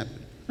can happen.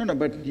 No,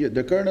 but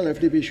the kernel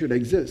FDB should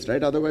exist,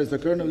 right? Otherwise, the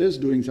kernel is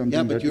doing something.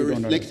 Yeah, but you're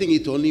reflecting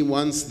it only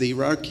once the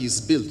hierarchy is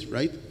built,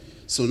 right?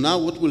 So now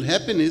what will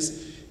happen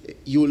is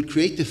you will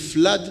create a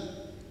flood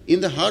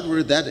in the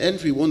hardware. That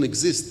entry won't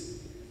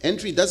exist.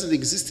 Entry doesn't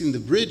exist in the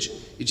bridge.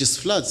 It just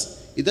floods.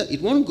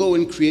 It won't go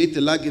and create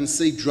a log and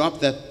say drop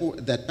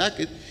that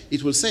packet.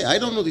 It will say, I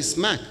don't know this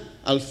MAC.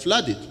 I'll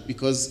flood it,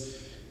 because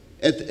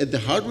at the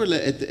hardware,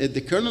 at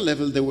the kernel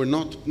level, there were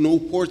no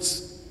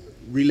ports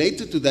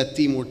related to that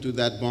team or to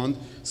that bond,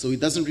 so it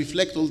doesn't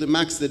reflect all the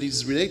MACs that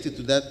is related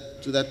to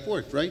that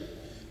port, right?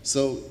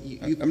 So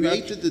you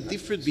created a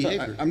different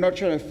behavior. I'm not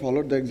sure I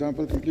followed the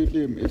example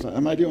completely.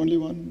 Am I the only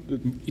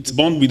one? It's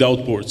bond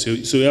without ports.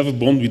 So you have a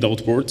bond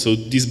without ports, so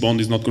this bond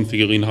is not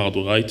configured in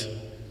hardware, right?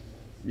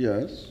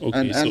 Yes,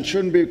 Okay, and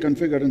shouldn't be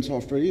configured in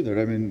software either.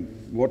 I mean,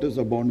 what is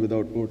a bond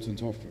without ports in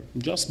software?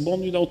 Just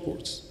bond without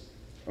ports.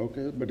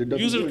 Okay, but it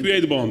doesn't. User do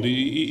create a bond.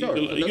 Sure,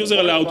 so User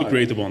allowed to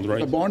create a bond, right?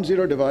 The bond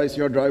zero device,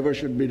 your driver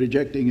should be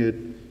rejecting it,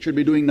 should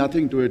be doing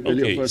nothing to it till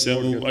your Okay, first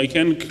port so gets- I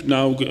can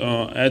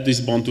now add this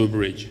bond to a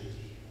bridge.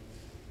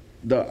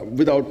 The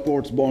without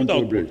ports bond to a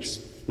Without bridge. ports,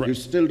 right. You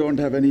still don't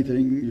have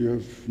anything. You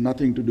have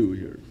nothing to do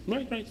here.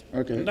 Right.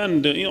 Okay. And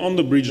then on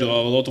the bridge there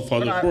are a lot of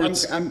other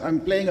ports. I'm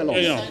playing along.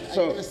 Yeah.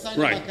 So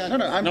Right. no,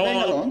 I'm No,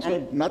 playing along.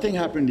 So nothing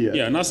happened yet.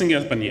 Yeah, nothing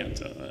happened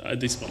yet at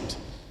this point.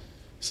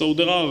 So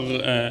there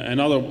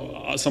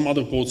are some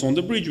other ports on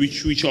the bridge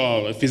which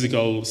are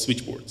physical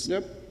switch ports.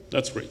 Yep.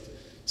 That's great.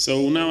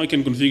 So now I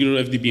can configure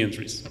FDB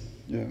entries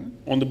Yeah.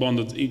 on the bond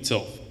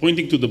itself,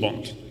 pointing to the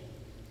bond.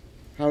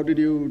 How did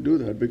you do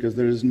that? Because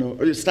there is no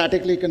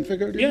statically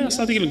configured. you Yeah, mean?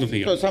 statically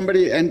configured. So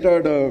somebody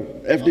entered a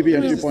FDB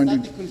entry There's a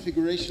pointing. static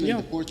configuration Yeah.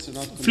 and the ports are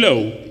not Flow.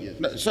 configured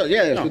yet. No, so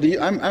yeah.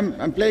 So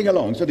I'm playing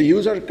along. So the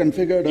user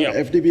configured a Yeah.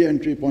 FDB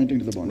entry pointing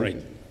to the bond. Right.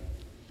 Okay.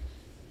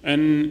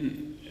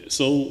 And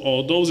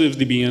so those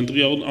FDB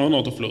entries are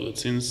not offloaded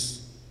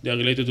since they are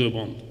related to a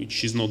bond,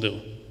 which is not there.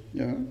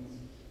 Yeah.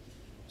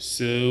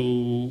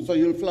 So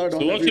you'll flood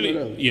on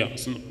everywhere else. yeah.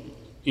 So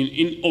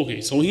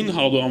so in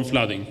hardware I'm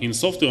flooding, in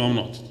software I'm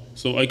not.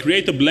 So I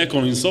create a black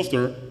hole in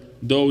software,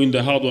 though in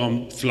the hardware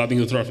I'm flooding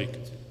the traffic.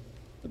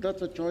 But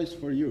that's a choice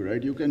for you,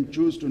 right? You can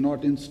choose to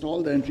not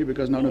install the entry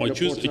because none of I your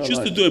choose ports are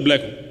to alive. do a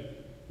black hole.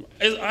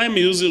 As I'm a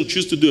user,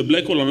 choose to do a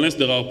black hole unless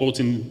there are ports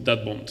in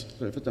that bond.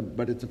 So if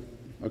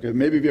okay,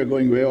 maybe we are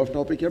going way off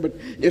topic here, but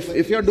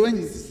if you're doing,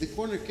 The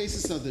corner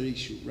cases are the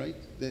issue, right?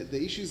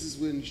 The issues is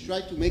when you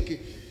try to make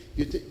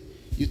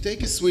you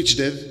take a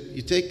switchdev,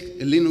 you take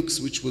a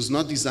Linux which was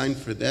not designed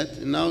for that,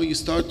 and now you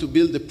start to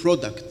build a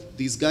product.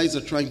 These guys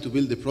are trying to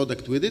build a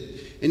product with it,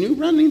 and you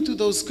run into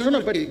those but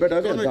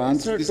the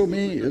answer to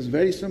me is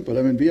very simple.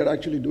 I mean, we are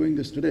actually doing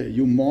this today.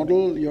 You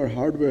model your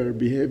hardware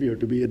behavior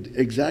to be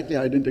exactly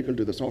identical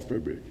to the software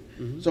bridge.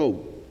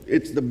 So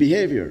it's the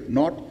behavior,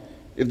 not,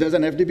 if there's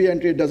an FDB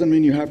entry, it doesn't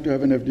mean you have to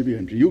have an FDB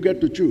entry. You get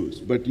to choose,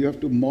 but you have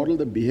to model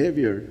the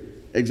behavior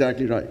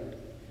exactly right.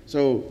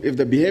 So if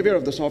the behavior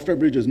of the software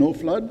bridge is no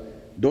flood,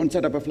 don't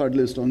set up a flood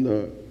list on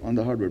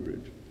the hardware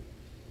bridge.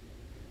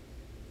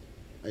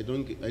 I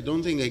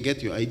don't think I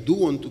get you. I do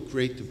want to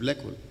create a black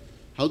hole.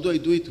 How do I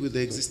do it with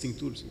the existing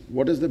tools?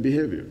 What is the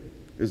behavior?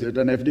 Is it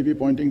an FDB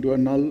pointing to a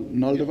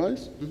null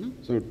device?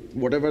 So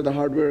whatever the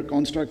hardware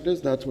construct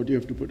is, that's what you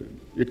have to put in.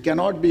 It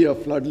cannot be a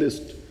flood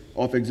list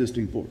of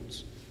existing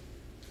ports.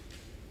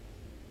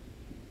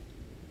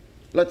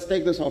 Let's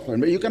take this offline.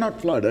 But you cannot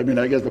flood. I mean,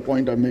 I guess the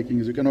point I'm making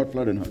is you cannot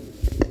flood in hardware.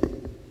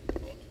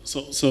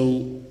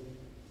 So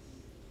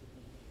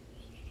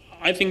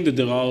I think that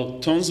there are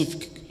tons of,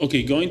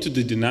 going to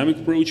the dynamic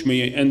approach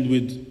may end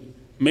with,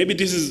 maybe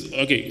this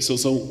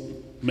is, so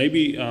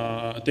maybe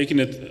taking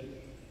it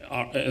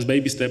as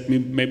baby step,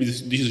 maybe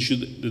this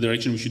is the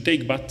direction we should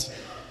take, but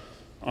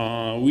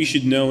we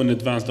should know in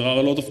advance. There are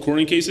a lot of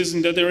corner cases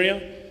in that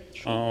area.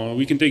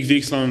 We can take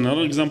VXLAN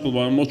another example, but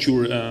I'm not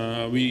sure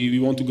we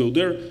want to go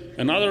there.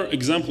 Another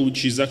example,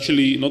 which is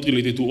actually not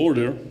related to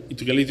order,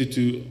 it's related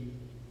to,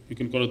 you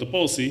can call it a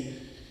policy,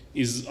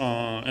 is,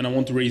 and I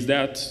want to raise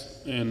that,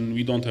 and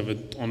we don't have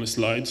it on the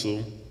slide,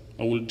 so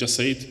I will just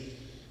say it.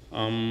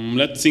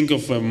 Let's think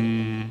of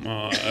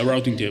a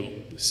routing table.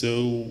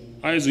 So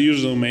I, as a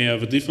user, may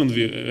have a different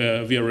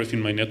VRF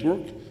in my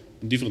network,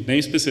 different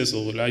namespaces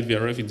or light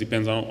VRF, it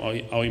depends on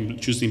how I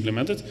choose to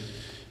implement it.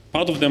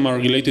 Part of them are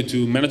related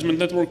to management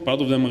network, part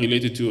of them are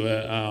related to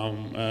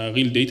a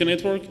real data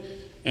network.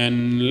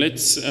 And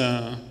let's,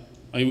 I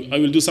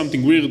will do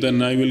something weird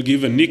and I will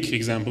give a NIC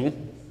example,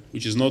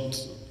 which is not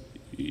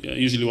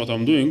usually what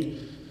I'm doing.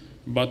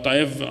 But I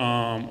have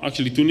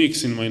actually two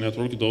NICs in my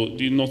network, though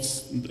not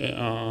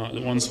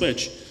one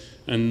switch.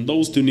 And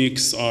those two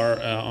NICs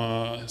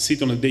are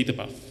sit on a data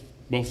path,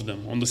 both of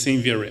them, on the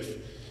same VRF.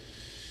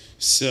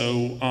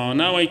 So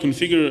now I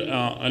configure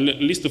a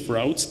list of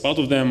routes. Part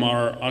of them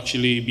are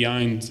actually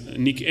behind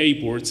NIC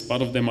A ports,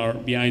 part of them are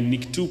behind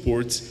NIC 2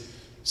 ports.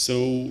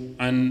 So,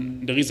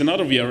 and there is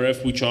another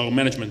VRF which are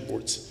management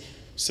ports.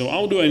 So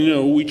how do I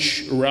know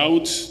which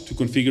route to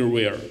configure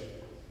where?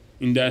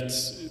 In that,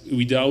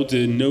 without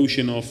the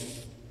notion of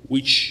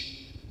which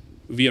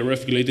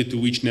VRF related to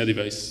which net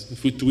device,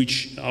 to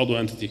which hardware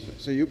entity.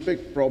 So you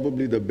picked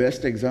probably the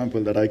best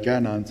example that I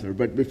can answer,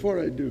 but before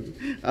I do,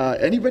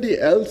 anybody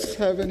else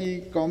have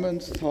any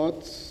comments,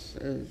 thoughts?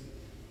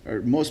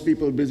 Are most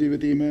people busy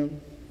with email?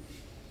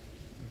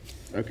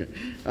 Okay,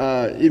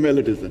 email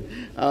it is then.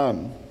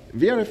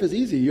 VRF is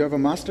easy, you have a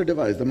master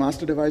device. The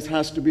master device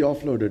has to be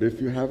offloaded.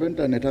 If you haven't,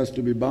 and it has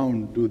to be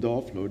bound to the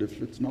offload.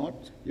 If it's not,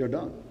 you're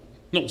done.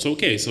 No, so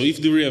okay, so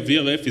if the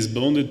VRF is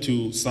bounded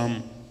to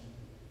some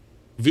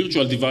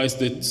virtual device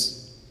that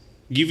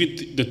give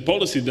it the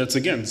policy, that's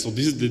again, so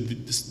this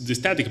is the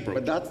static approach.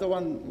 But that's the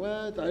one,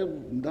 well,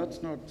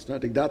 that's not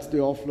static, that's the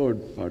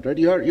offload part, right?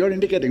 You're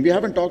indicating, we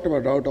haven't talked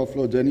about route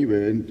offloads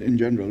anyway in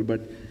general,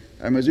 but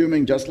I'm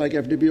assuming just like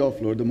FDB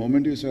offload, the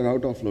moment you say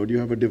route offload, you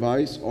have a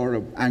device or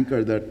an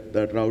anchor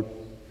that route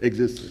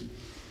exists in,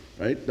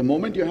 right? The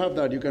moment you have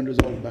that, you can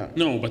resolve that.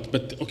 No,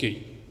 but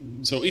okay,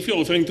 so if you're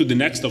referring to the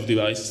next of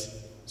device,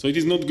 so it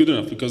is not good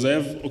enough because I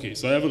have, okay,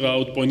 so I have a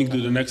route pointing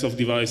to the next of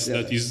device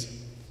that is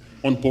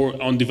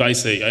on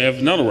device A. I have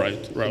another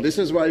route. So this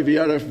is why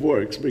VRF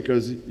works,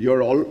 because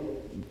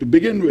to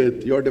begin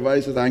with, your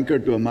device is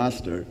anchored to a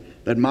master.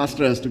 That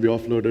master has to be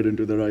offloaded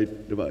into the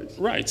right device.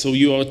 Right, so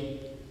you are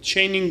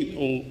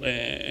chaining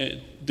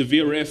the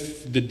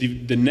VRF,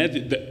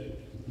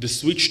 the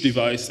switch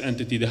device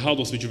entity, the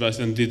hardware switch device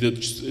entity that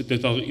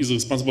is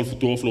responsible to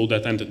offload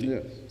that entity.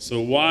 Yes. So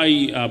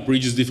why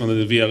bridge is different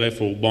than VRF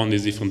or bond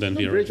is different than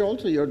VRF? Bridge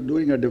also, you're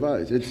doing a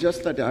device. It's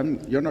just that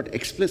you're not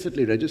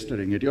explicitly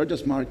registering it. You're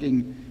just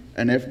marking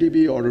an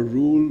FDB or a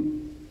rule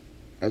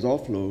as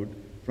offload.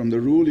 From the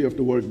rule, you have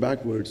to work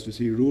backwards to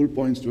see rule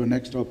points to a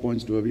next hop,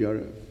 points to a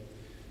VRF.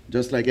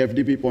 Just like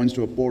FDB points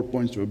to a port,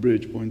 points to a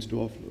bridge, points to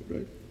offload,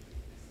 right?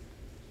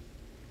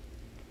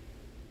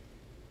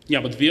 Yeah,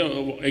 but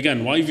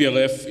again, why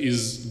VRF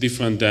is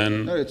different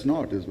than... No, it's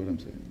not, is what I'm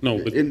saying. No,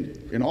 but...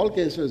 In all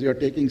cases, you're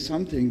taking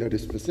something that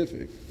is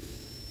specific.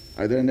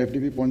 Either an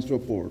FDB points to a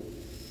port,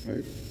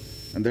 right?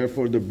 And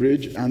therefore, the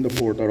bridge and the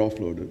port are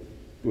offloaded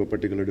to a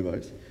particular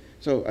device.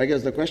 So I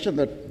guess the question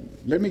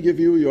let me give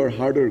you your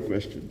harder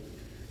question.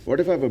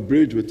 What if I have a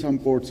bridge with some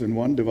ports in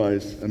one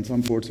device and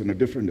some ports in a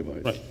different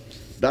device? Right.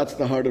 That's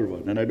the harder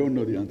one, and I don't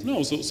know the answer.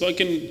 No, so I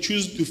can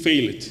choose to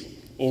fail it.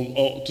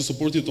 Or to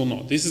support it or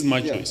not. This is my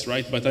choice,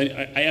 right? But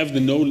I have the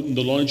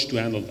knowledge to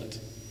handle that.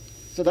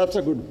 So that's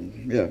a good,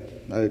 yeah.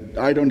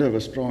 I don't have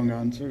a strong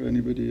answer.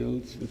 Anybody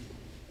else?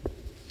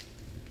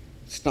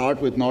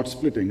 Start with not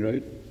splitting,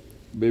 right?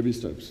 Baby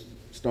steps.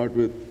 Start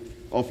with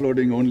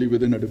offloading only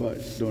within a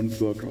device. Don't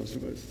go across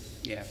devices.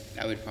 Yeah,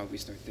 I would probably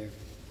start there.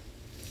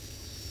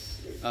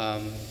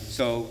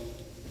 So,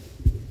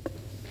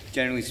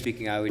 generally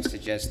speaking, I would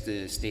suggest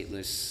the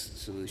stateless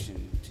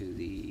solution to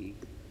the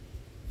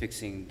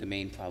fixing the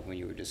main problem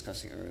you were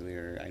discussing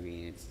earlier. I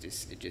mean,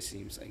 it just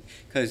seems like,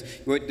 because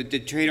the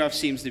trade-off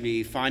seems to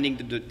be finding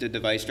the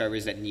device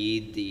drivers that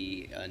need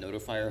the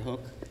notifier hook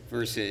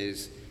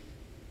versus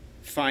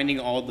finding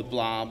all the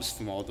blobs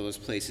from all those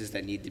places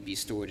that need to be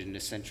stored in a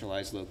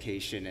centralized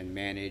location and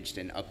managed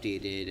and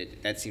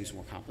updated. That seems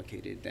more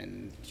complicated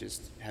than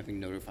just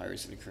having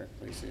notifiers in the correct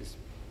places.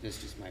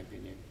 That's just my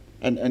opinion.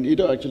 And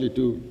Ito, actually,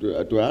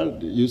 to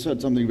add, you said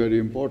something very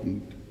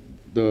important.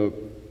 The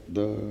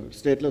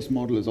stateless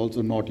model is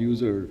also not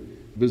user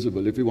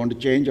visible. If we want to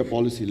change a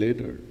policy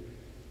later,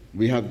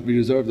 we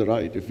reserve the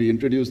right. If we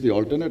introduce the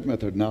alternate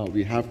method now,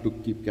 we have to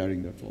keep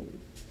carrying that forward.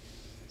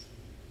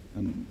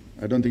 And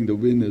I don't think the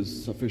win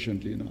is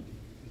sufficiently enough.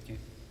 Okay.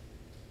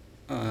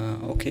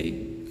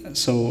 Okay,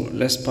 so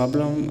less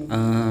problem.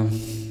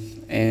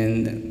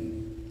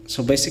 And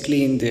so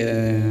basically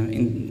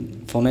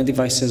for net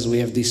devices, we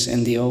have this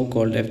NDO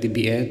called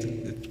FDB add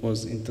that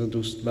was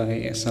introduced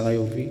by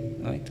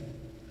SRIOV, right?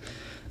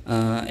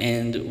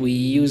 And we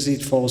use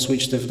it for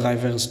switchdev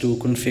drivers to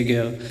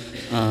configure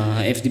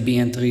FDB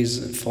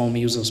entries from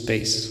user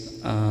space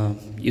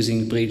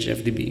using bridge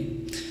FDB.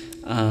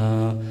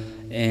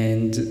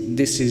 And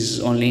this is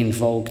only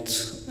invoked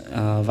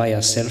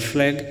via self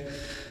flag.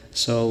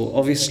 So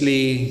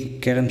obviously,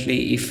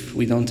 currently, if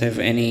we don't have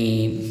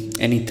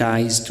any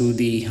ties to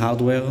the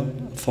hardware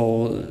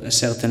for a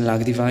certain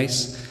lag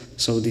device,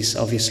 so this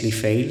obviously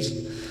fails.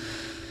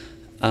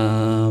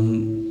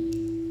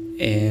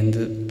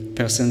 And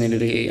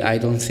personally, I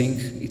don't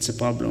think it's a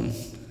problem,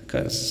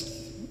 because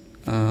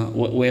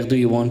where do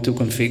you want to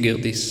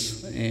configure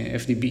this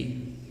FDB?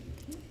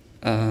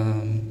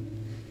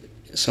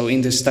 So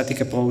in the static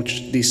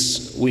approach,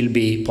 this will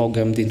be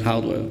programmed in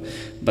hardware,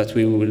 but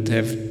we would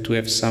have to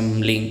have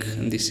some link,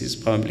 and this is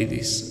probably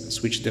this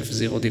switchdev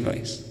 0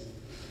 device.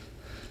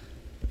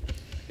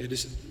 Yeah,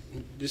 this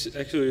is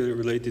actually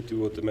related to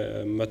what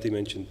Matti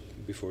mentioned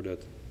before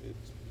that.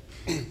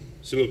 It's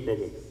similar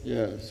problem.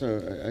 Yeah,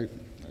 so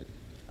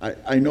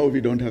I know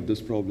we don't have this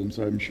problem,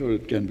 so I'm sure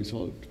it can be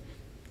solved.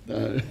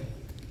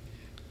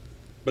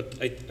 But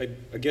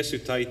I guess you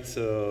tied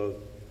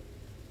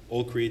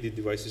all created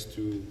devices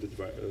to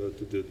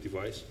the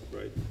device,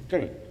 right?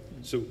 Correct.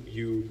 So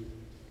you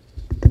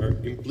are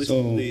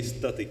implicitly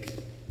static.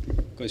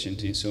 Question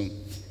to you. So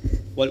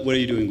what are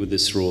you doing with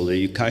this rule? Are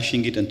you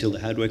caching it until the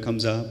hardware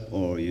comes up,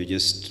 or you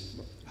just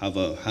have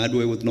a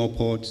hardware with no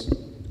ports?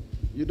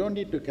 You don't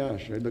need to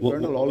cache, right? The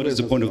kernel always. What is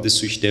the point of the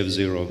switchdev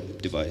 0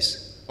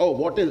 device? Oh,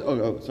 what is?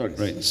 Oh, sorry.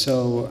 Right.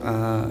 So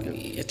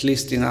at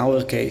least in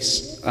our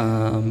case,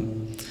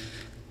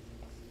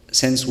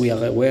 since we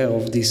are aware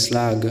of this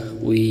lag,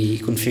 we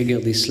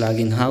configure this lag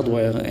in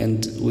hardware,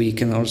 and we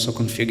can also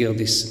configure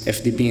this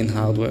FDB in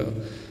hardware.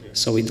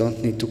 So we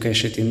don't need to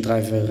cache it in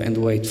driver and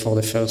wait for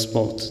the first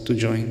port to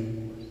join.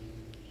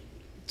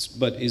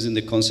 But isn't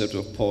the concept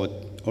of port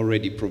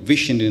already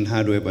provisioned in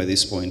hardware by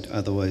this point?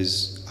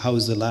 Otherwise, how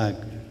is the lag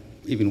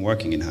even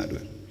working in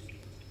hardware?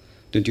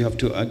 Don't you have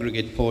to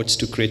aggregate ports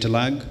to create a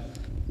lag?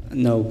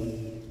 No.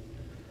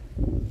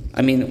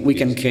 I mean, we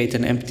can create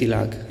an empty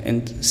lag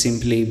and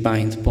simply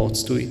bind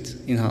ports to it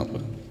in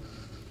hardware.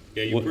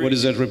 Yeah, what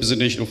is that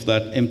representation of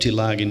that empty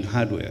lag in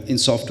hardware, in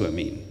software, I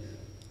mean?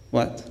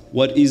 What?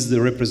 What is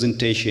the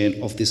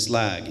representation of this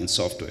lag in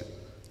software?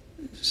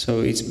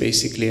 So it's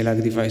basically a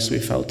lag device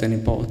without any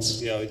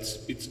ports. Yeah, it's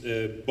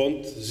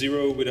bond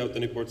 0 without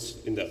any ports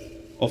in that.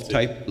 Of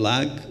type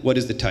lag? What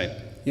is the type?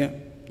 Yeah.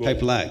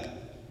 Type lag.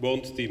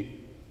 Bond team.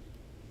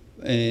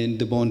 And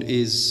the bond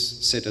is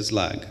set as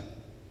lag.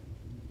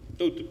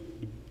 No,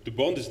 the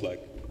bond is lag.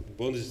 The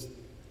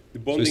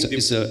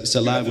bonding. So it's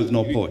a lag with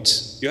no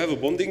ports. You have a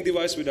bonding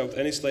device without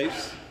any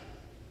slaves,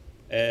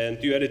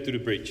 and you add it to the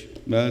bridge.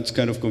 That's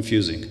kind of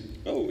confusing.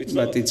 Oh, it's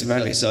but not. it's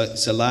valid.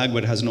 It's a lag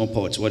but has no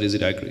ports. What is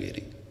it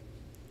aggregating?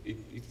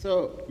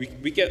 So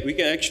we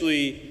can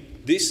actually,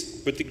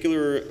 this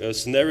particular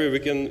scenario we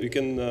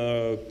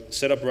can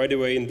set up right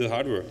away in the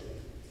hardware.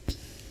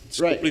 It's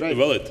completely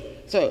valid.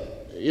 So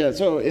yeah,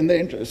 so in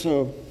the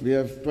so we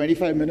have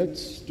 25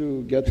 minutes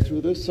to get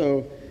through this.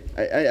 So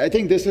I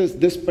think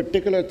this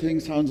particular thing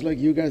sounds like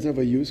you guys have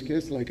a use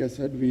case. Like I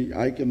said,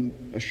 I can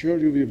assure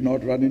you we've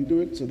not run into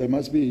it. So there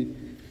must be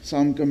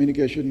some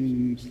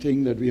communication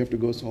thing that we have to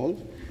go solve.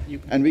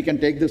 And we can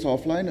take this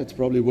offline. It's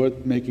probably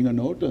worth making a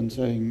note and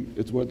saying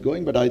it's worth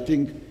going. But I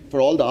think for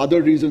all the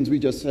other reasons we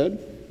just said,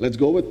 let's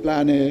go with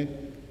plan A.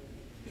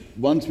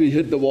 Once we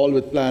hit the wall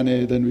with plan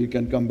A, then we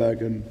can come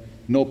back and,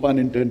 no pun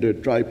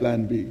intended, try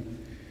plan B.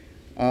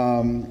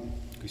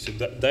 So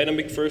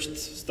dynamic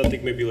first,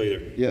 static maybe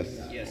later. Yes.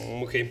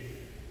 Okay.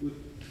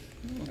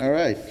 All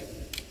right.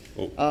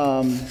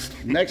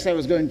 Next I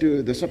was going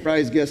to, the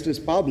surprise guest is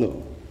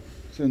Pablo,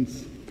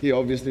 since he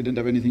obviously didn't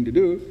have anything to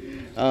do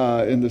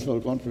in this whole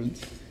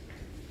conference.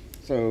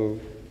 So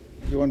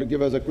you want to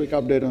give us a quick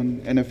update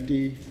on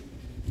NFT,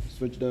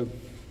 switchdev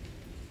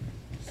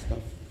stuff?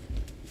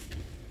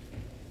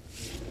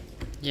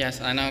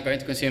 Yes, I'm not going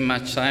to consume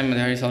much time.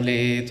 There is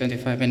only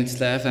 25 minutes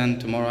left, and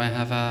tomorrow I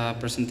have a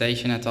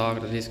presentation, a talk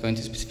that is going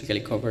to specifically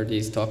cover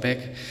this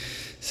topic.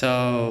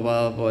 So,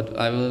 well, what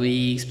I will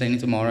be explaining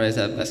tomorrow is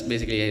that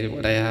basically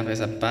what I have is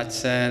a patch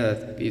set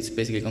that is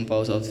basically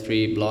composed of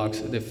 3 blocks.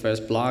 The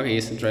first block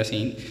is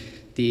addressing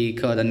the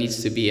code that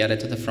needs to be added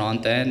to the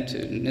front end,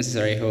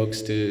 necessary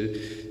hooks to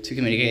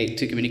communicate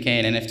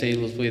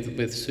NFT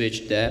with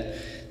switchdev.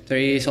 There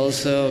is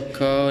also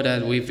code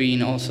that we've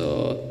been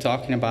also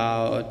talking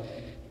about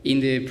in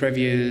the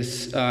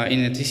previous,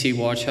 in the TC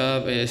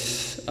workshop,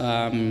 is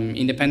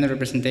independent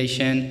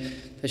representation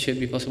that should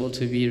be possible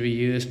to be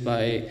reused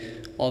by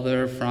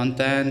other front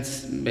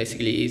ends.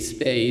 Basically, it's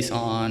based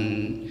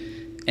on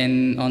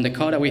the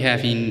code that we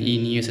have in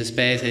user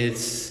space.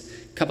 It's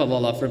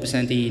capable of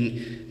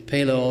representing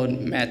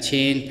payload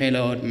matching,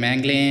 payload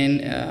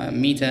mangling,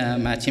 meta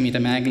matching, meta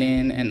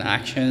mangling, and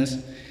actions.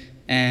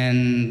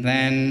 And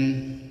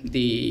then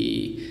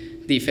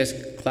the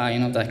first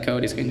client of that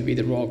code is going to be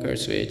the rocker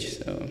switch.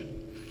 So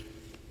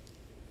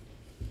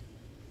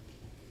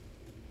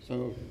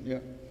So, yeah.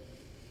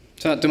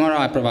 So tomorrow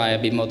I provide a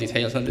bit more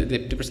details. So the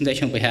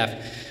presentation we have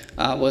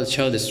will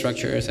show the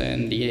structures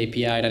and the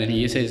API that it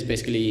uses.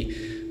 Basically,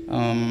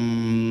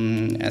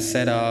 a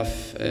set of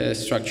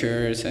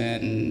structures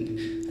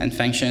and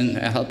function,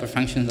 a helper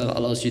function that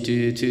allows you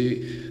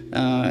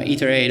to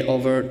iterate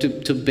over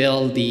to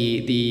build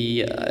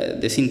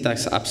the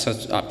syntax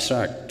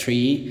abstract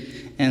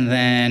tree, and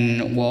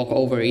then walk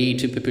over it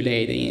to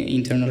populate the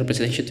internal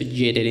representation to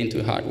jet it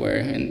into hardware.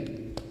 And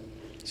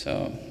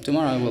so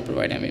tomorrow I will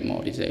provide a bit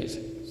more details.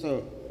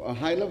 So a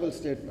high-level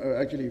statement.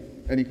 Actually,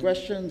 any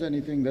questions?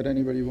 Anything that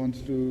anybody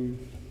wants to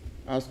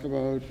ask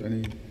about?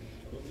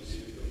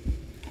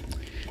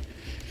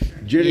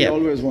 Jerry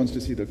always wants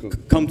to see the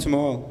code. Come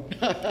tomorrow.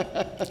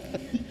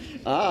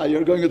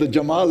 You're going with the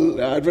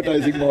Jamal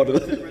advertising model.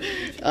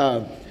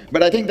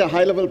 But I think the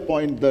high-level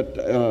point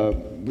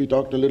that we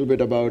talked a little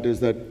bit about is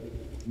that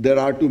there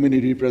are too many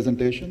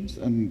representations.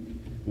 And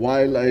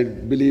while I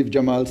believe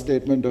Jamal's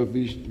statement of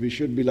we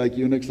should be like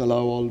Unix,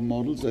 allow all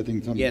models, I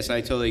think Yes, I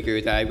totally agree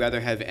with that. I'd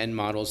rather have n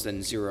models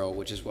than 0,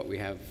 which is what we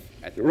have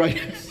at the right.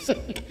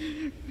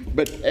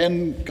 But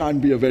n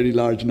can't be a very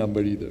large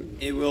number either.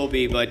 It will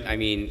be, but I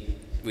mean,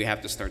 we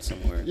have to start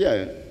somewhere.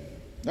 Yeah.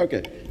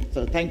 Okay.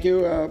 So thank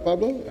you,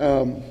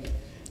 Pablo.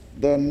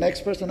 The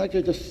next person,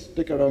 actually, just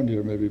stick around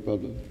here, maybe,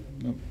 Pablo.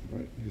 No,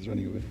 right, he's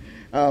running away.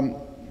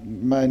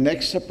 My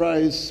next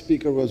surprise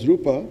speaker was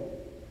Roopa.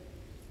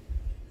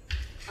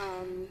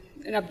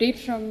 An update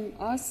from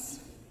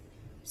us.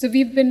 So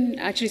we've been,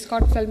 actually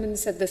Scott Feldman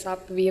set this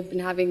up, we have been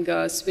having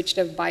a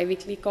switchdev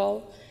bi-weekly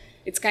call.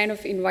 It's kind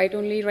of invite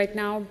only right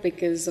now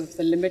because of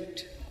the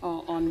limit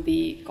on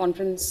the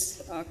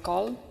conference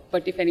call,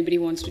 but if anybody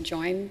wants to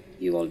join,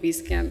 you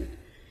always can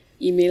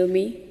email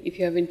me if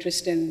you have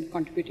interest in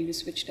contributing to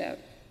switchdev.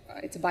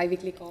 It's a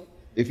bi-weekly call.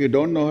 If you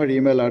don't know her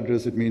email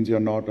address, it means you're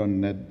not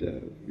on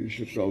Netdev. You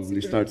should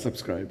probably start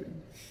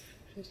subscribing.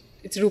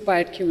 It's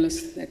Roopa at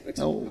Cumulus Networks.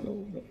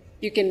 No.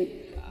 You can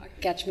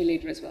catch me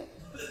later as well.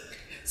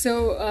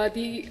 So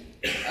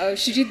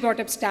Shrijeet brought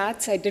up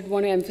stats. I did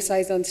want to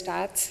emphasize on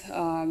stats.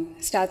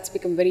 Stats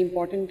become very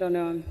important on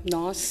a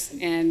NOS,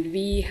 and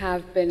we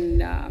have been...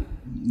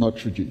 Not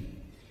Shrijeet.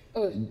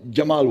 Oh.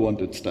 Jamal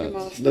wanted stats.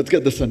 Jamal. Let's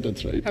get the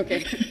sentence right.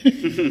 Okay.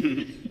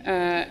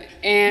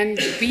 And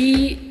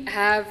we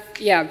have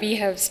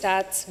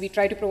stats. We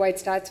try to provide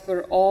stats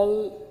for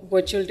all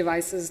virtual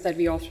devices that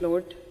we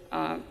offload.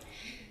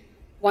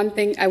 One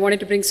thing, I wanted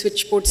to bring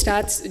switch port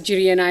stats.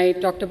 Jiri and I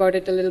talked about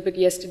it a little bit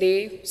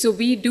yesterday. So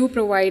we do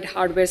provide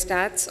hardware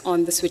stats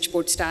on the switch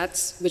port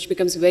stats, which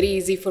becomes very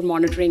easy for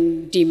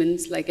monitoring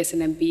daemons like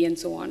SNMP and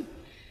so on.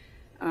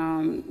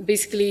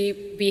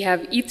 Basically, we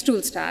have ETH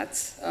tool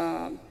stats,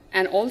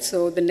 and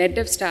also the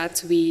Netdev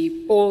stats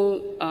we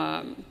pull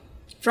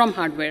from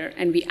hardware,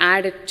 and we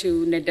add it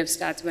to Netdev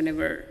stats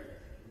whenever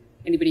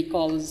anybody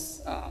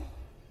calls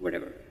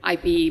whatever,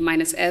 IP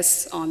minus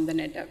S on the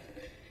Netdev.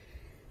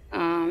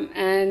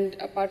 And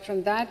apart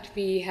from that,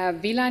 we have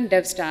VLAN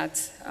dev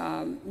stats.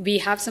 We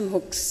have some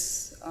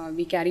hooks.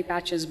 We carry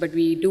patches, but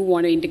we do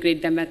want to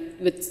integrate them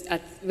with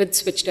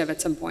switchdev at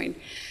some point.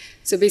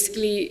 So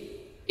basically,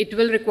 it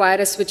will require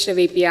a switchdev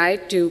API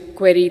to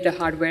query the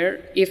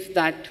hardware if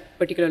that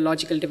particular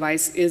logical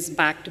device is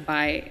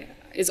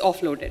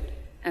offloaded,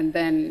 and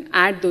then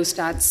add those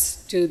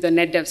stats to the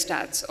Netdev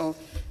stats of,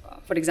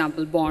 for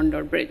example, bond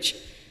or bridge.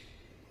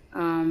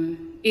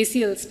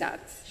 ACL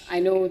stats. I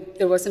know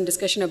there was some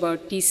discussion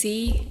about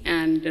TC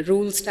and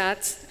rule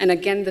stats, and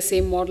again, the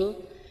same model.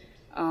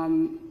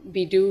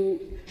 We do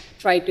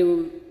try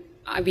to,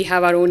 we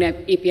have our own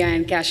API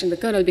and cache in the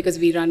kernel because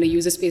we run a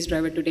user space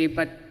driver today,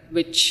 but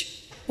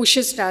which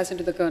pushes stats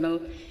into the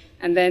kernel.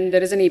 And then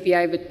there is an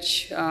API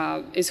which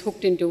is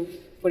hooked into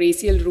for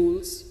ACL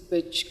rules,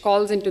 which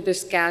calls into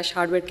this cache,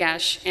 hardware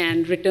cache,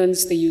 and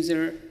returns the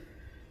user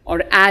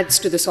or adds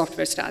to the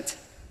software stats.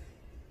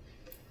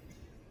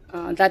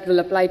 That will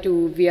apply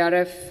to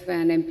VRF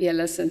and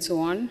MPLS and so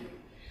on.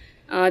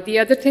 The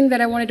other thing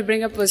that I wanted to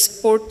bring up was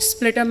port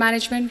splitter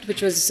management,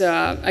 which was,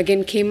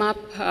 again, came up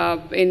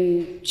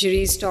in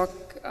Jiri's talk,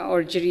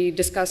 or Jiri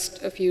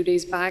discussed a few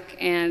days back.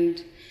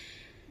 And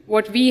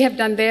what we have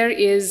done there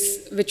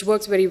is, which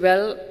works very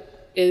well,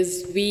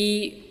 is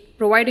we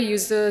provide a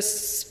user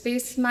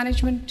space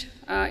management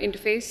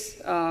interface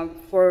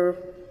for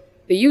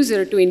the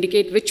user to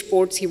indicate which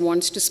ports he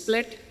wants to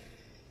split.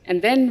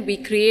 And then we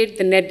create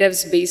the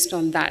netdevs based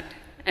on that.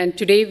 And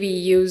today we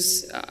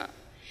use a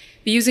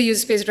user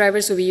space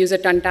driver, so we use a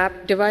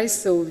TUN-tap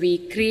device. So we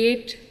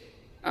create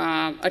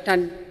a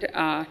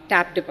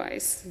TUN-tap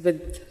device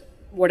with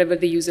whatever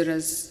the user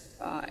has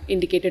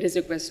indicated his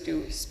request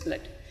to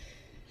split.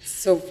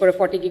 So for a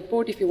 40 gig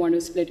port, if you want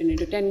to split it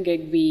into 10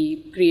 gig,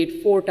 we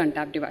create 4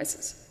 TUN-tap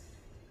devices.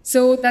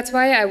 So that's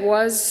why I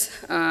was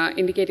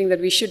indicating that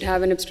we should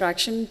have an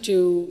abstraction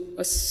to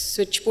a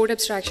switch port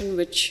abstraction,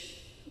 which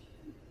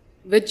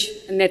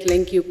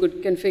netlink you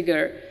could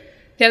configure,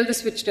 tell the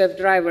switchdev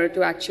driver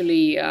to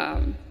actually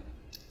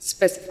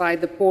specify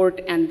the port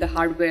and the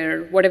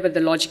hardware, whatever the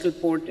logical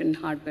port in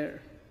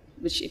hardware,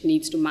 which it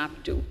needs to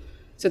map to.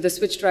 so the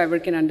switch driver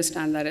can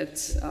understand that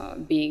it's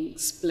being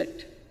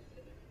split.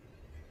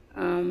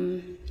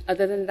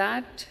 Other than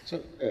that?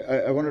 So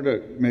I wanted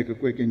to make a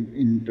quick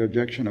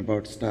interjection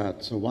about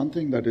stats. So one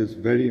thing that is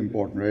very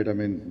important, right? I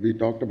mean, we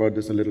talked about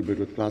this a little bit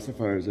with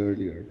classifiers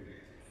earlier.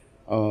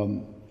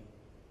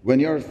 When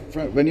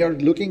you're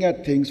looking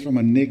at things from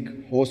a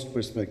NIC host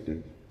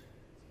perspective,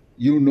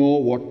 you know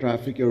what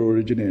traffic you're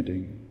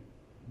originating.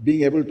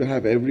 Being able to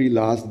have every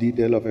last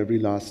detail of every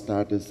last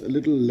stat is a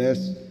little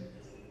less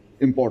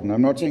important.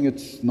 I'm not saying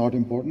it's not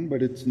important,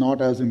 but it's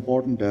not as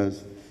important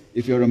as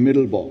if you're a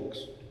middle box.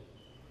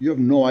 You have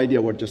no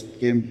idea what just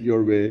came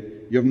your way.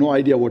 You have no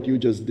idea what you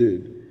just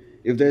did.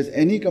 If there's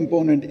any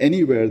component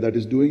anywhere that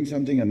is doing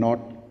something and not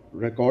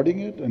recording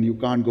it, and you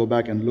can't go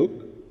back and look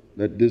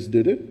that this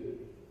did it,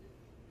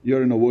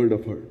 you're in a world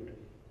of hurt,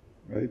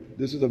 right?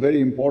 This is a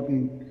very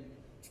important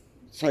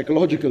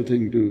psychological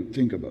thing to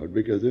think about,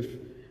 because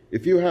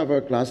if you have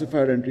a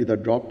classifier entry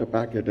that dropped a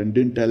packet and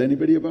didn't tell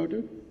anybody about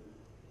it,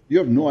 you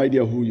have no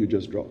idea who you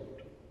just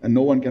dropped, and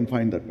no one can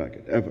find that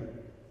packet, ever.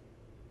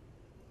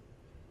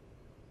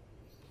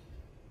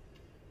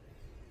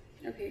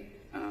 Okay.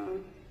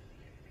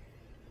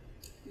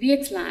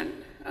 VXLAN.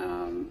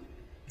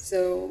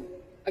 So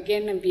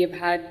again, we have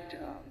had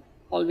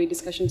hallway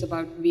discussions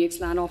about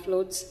VXLAN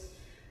offloads.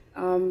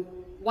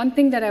 One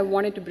thing that I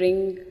wanted to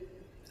bring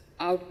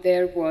out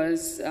there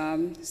was,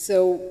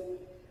 so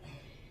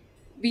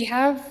we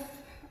have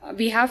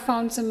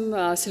found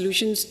some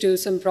solutions to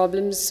some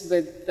problems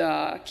with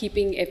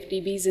keeping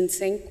FTBs in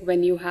sync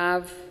when you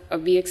have a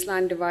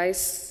VXLAN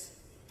device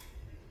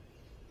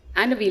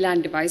and a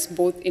VLAN device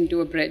both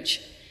into a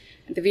bridge.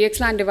 The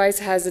VXLAN device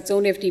has its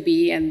own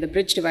FTB and the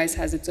bridge device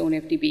has its own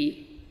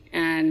FTB.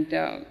 And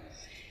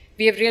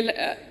we have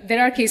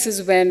there are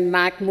cases when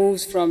MAC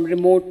moves from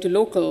remote to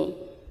local,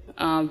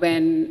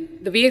 when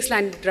the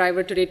VXLAN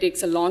driver today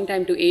takes a long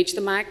time to age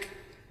the MAC,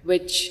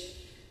 which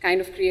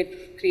kind of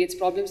creates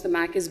problems. The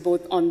MAC is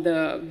both on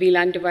the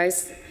VLAN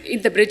device,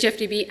 in the bridge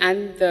FTB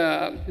and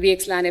the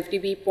VXLAN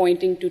FTB,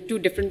 pointing to two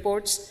different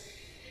ports.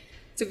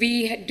 So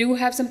we do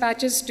have some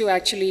patches to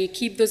actually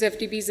keep those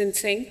FTBs in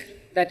sync.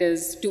 That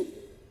is,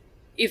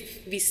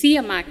 if we see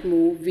a MAC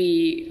move,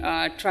 we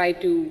try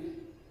to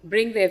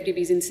bring the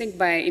FTBs in sync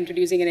by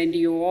introducing an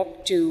NDO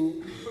op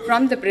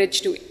from the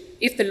bridge to,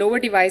 if the lower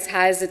device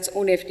has its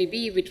own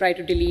FTB, we try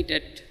to delete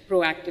it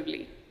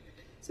proactively.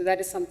 So that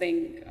is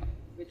something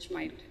which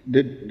might...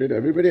 Did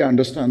everybody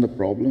understand the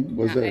problem?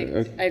 Was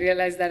I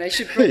realized that I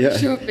should probably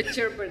show a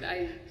picture, but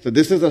So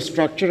this is a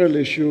structural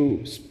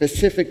issue,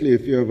 specifically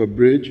if you have a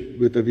bridge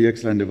with a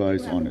VXLAN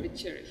device on it.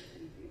 Picture.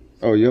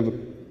 Oh, you have a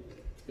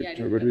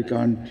picture, but we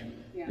can't...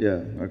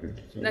 Yeah, okay.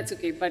 Sorry. That's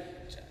okay, but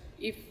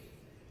if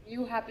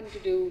you happen to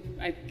do,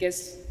 I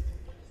guess...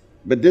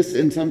 But this,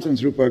 in some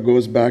sense, Roopa,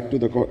 goes back to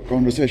the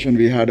conversation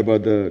we had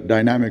about the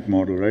dynamic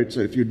model, right? So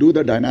if you do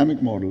the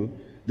dynamic model,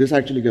 this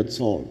actually gets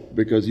solved,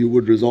 because you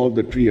would resolve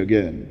the tree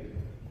again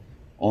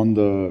on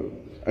the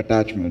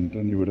attachment,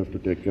 and you would have to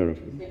take care of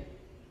it. Yeah.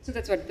 So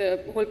that's what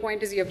the whole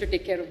point is. You have to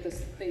take care of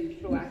this thing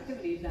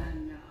proactively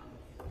than...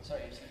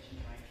 Sorry, I'm searching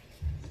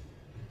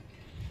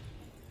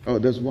Oh,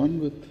 there's one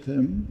with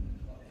him.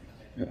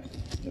 Yeah.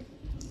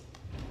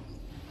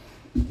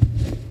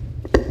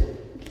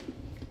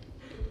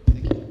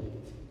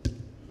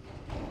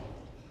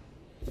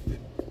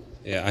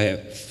 Yeah, I have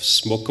a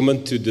small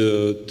comment to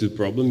the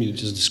problem you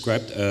just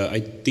described. I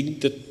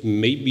think that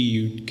maybe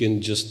you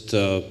can just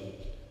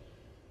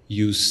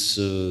use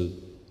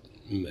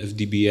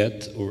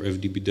FDB-add or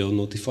FDB-del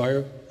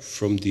notifier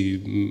from the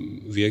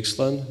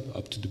VXLAN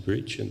up to the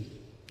bridge, and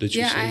that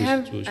I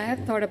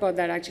have thought about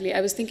that actually.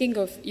 I was thinking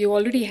of, you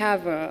already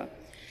have a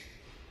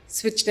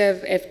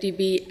switchdev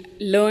FDB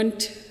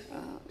learned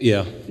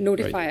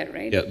notifier,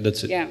 right? Yeah,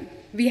 that's it. Yeah,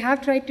 we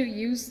have tried to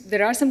use.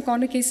 There are some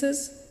corner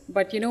cases.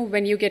 But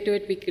when you get to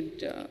it, we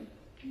could.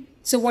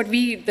 So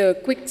the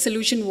quick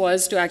solution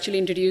was to actually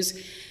introduce.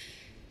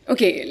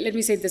 Okay, let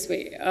me say it this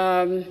way.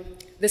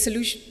 The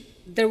solution.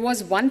 There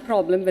was one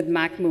problem with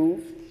MAC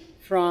move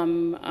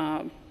from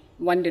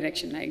one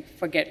direction. I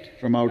forget.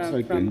 From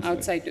outside to inside.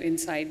 Outside to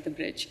inside the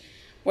bridge.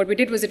 What we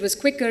did was it was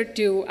quicker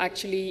to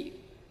actually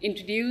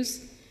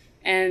introduce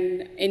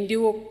an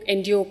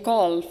NDO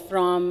call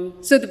from.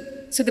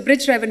 So the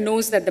bridge driver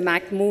knows that the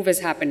MAC move has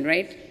happened,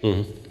 right?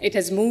 Mm-hmm. It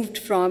has moved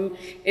from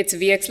its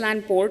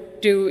VXLAN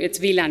port to its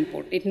VLAN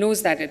port. It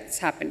knows that it's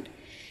happened.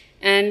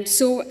 And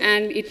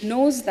it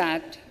knows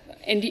that,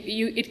 and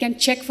it can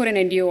check for an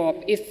NDO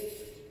op. If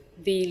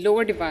the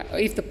lower device,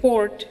 if the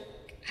port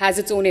has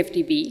its own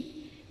FTB,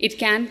 it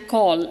can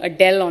call a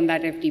del on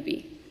that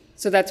FTB.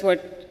 So that's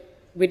what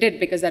we did,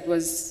 because that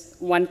was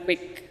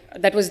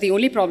that was the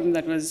only problem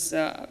that was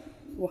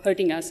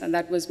hurting us, and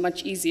that was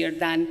much easier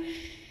than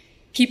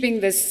keeping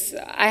this.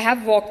 I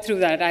have walked through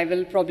that. I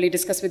will probably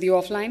discuss with you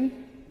offline.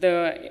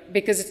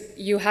 Because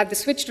you have the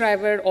switch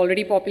driver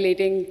already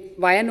populating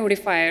via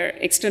notifier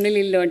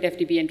externally learned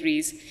FTP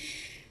entries.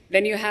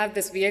 Then you have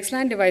this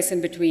VXLAN device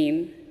in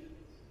between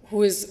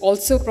who is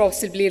also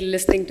possibly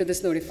listening to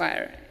this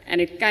notifier.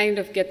 And it kind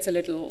of gets a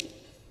little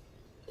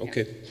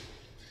Okay.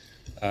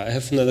 I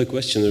have another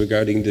question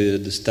regarding the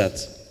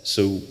stats.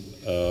 So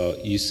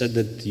you said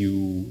that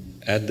you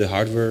add the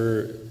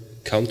hardware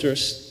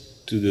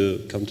counters to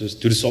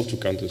the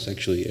software counters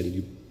actually, and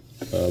you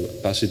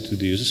pass it to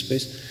the user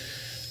space.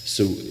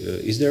 So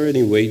is there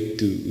any way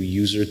to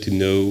user to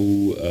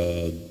know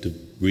the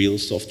real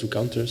software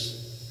counters?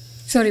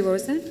 Sorry, what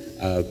was that?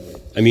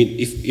 I mean,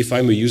 if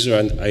I'm a user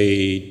and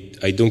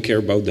I don't care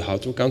about the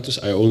hardware counters,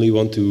 I only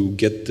want to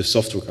get the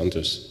software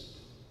counters.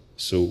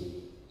 So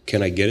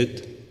can I get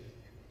it?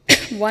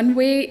 One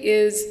way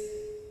is,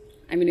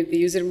 I mean, if the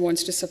user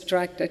wants to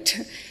subtract it,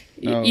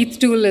 ETH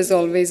tool is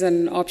always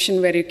an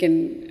option where you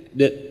can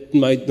that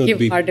might not give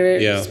be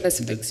hardware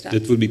specific stuff.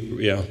 That would be,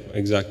 yeah,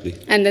 exactly.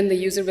 And then the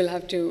user will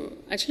have to,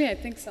 actually I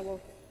think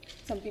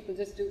some people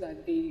just do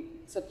that, they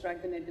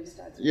subtract the Netdev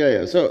stats.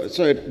 Yeah.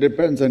 So it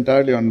depends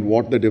entirely on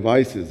what the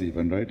device is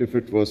even, right? If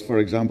it was, for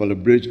example, a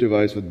bridge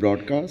device with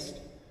broadcast,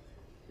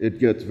 it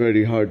gets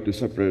very hard to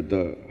separate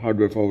the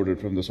hardware forwarded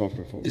from the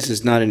software forwarded. This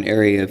is not an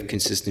area of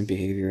consistent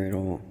behavior at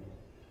all.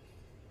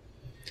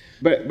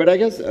 But I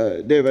guess,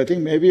 Dave, I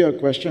think maybe a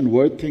question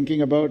worth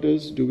thinking about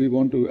is, do we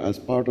want to, as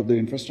part of the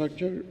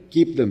infrastructure,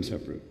 keep them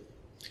separate?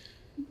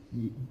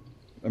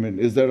 I mean,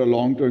 is there a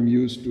long-term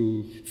use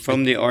to...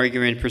 From the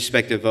argument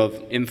perspective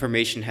of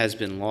information has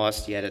been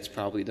lost, yeah, that's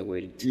probably the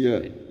way to do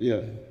it.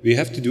 Yeah. We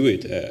have to do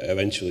it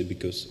eventually,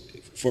 because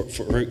for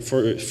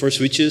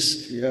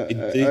switches,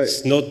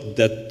 it's not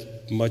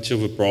that much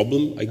of a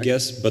problem, I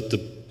guess, but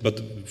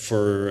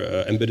for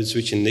embedded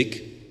switch and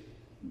NIC.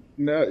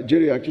 No,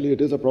 Jerry, actually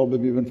it is a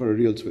problem even for a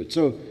real switch.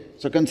 So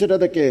consider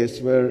the case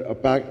where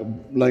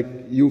like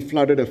you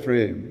flooded a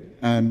frame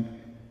and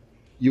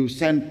you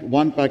sent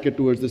one packet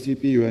towards the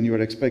CPU and you were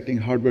expecting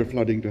hardware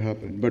flooding to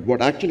happen. But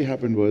what actually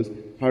happened was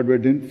hardware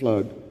didn't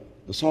flood,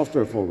 the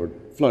software forward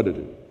flooded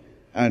it.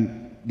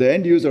 And the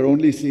end user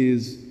only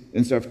sees,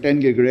 instead of 10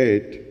 gig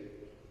rate,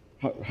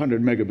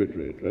 100 megabit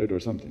rate, right, or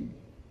something.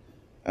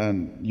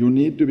 And you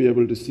need to be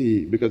able to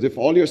see, because if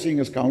all you're seeing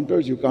is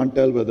counters, you can't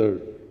tell whether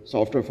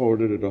software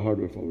forwarded it or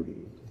hardware forwarded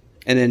it.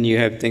 And then you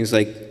have things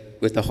like,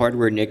 with the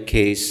hardware NIC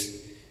case,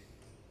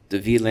 the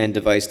VLAN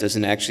device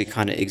doesn't actually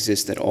kind of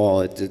exist at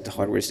all. The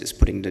hardware is just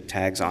putting the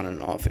tags on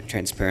and off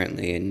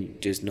transparently, and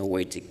there's no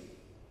way to,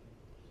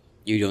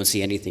 you don't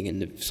see anything in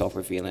the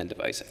software VLAN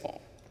device at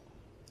all.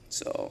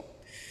 So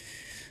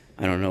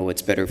I don't know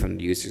what's better from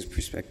the user's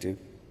perspective.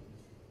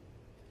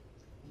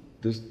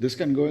 This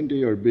can go into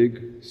your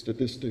big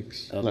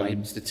statistics. My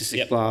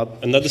statistics blob.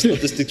 Another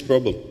statistics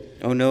problem.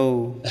 Oh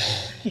no.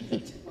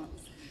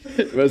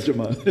 Where's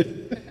Jamal?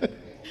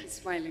 He's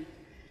smiling.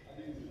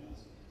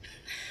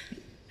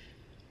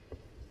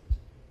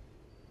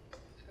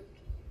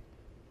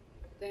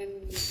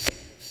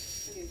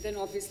 Then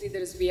obviously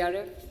there is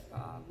VRF,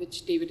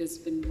 which David has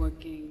been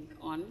working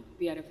on,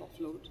 VRF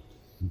offload.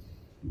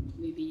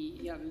 Maybe,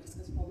 yeah, we'll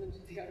discuss problems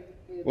with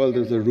VRF. Well,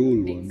 there's a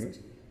rule one, right?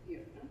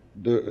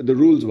 The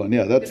rules one,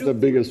 yeah, that's the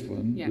biggest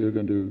one. Yeah. We're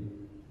going to,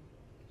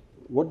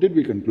 what did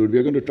we conclude?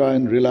 We're going to try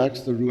and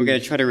relax the rules. We're going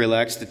to try to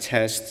relax the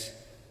test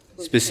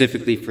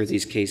specifically for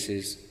these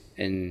cases,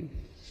 and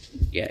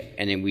yeah,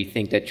 and then we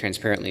think that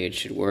transparently it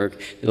should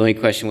work. The only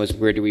question was,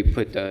 where do we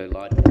put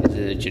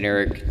the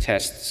generic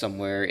test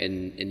somewhere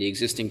in the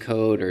existing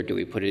code, or do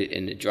we put it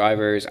in the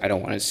drivers? I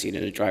don't want to see it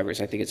in the drivers.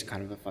 I think it's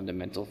kind of a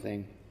fundamental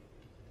thing.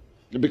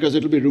 Because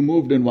it will be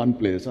removed in one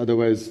place,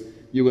 otherwise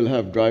you will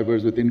have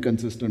drivers with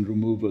inconsistent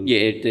removal.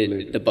 Yeah,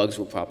 the bugs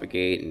will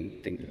propagate,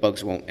 and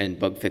bugs won't, and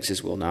bug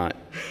fixes will not.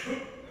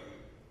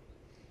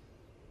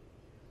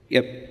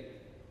 Yep.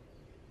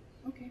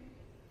 Okay.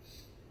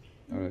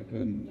 All right.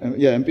 And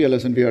yeah,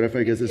 MPLS and VRF,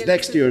 I guess, is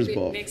next year's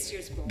BOF. Next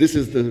year's BOF. This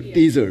is the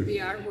teaser. We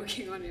are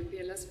working on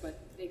MPLS, but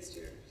next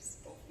year's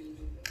BOF will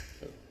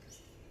do.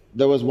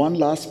 There was one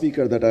last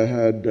speaker that I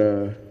had.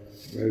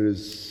 Where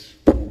is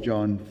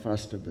John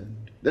Fasterbend?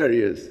 There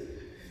he is.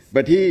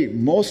 But he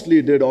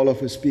mostly did all of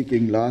his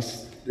speaking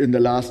in the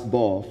last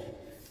BOF.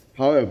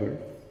 However,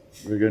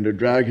 we're going to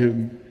drag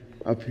him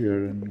up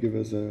here and give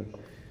us a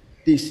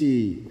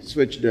TC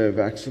switchdev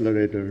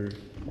accelerator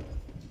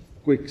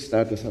quick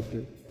status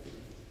update.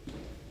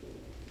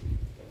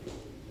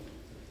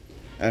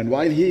 And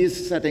while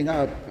he's setting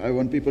up, I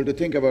want people to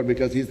think about,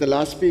 because he's the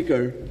last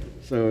speaker,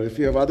 so if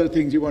you have other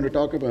things you want to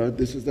talk about,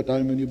 this is the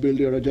time when you build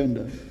your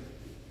agenda.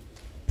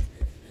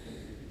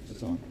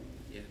 It's on.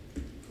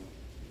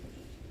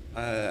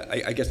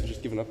 I guess I'll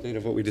just give an update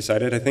of what we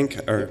decided, I think,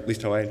 or at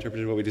least how I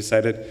interpreted what we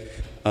decided.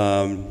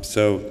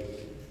 So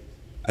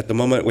at the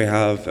moment, we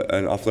have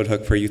an offload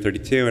hook for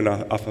U32 and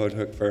an offload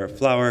hook for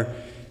Flower.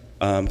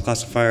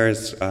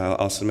 Classifiers,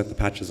 I'll submit the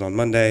patches on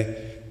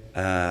Monday,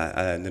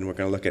 and then we're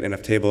going to look at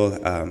NF table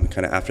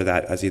kind of after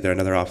that as either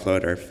another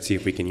offload or see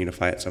if we can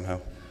unify it somehow.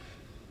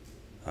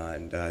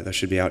 And that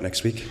should be out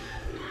next week.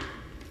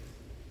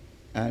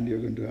 And you're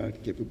going to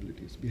add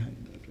capabilities behind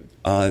that,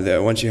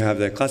 right? Once you have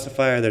the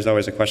classifier, there's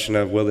always a question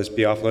of, will this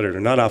be offloaded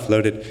or not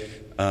offloaded?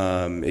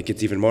 It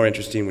gets even more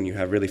interesting when you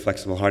have really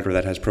flexible hardware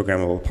that has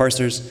programmable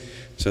parsers.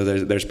 So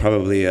there's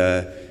probably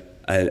a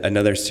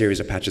another series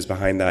of patches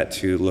behind that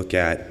to look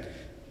at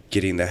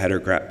getting the header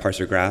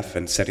parser graph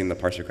and setting the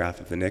parser graph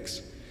of the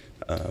NICs.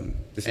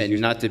 And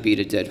not to beat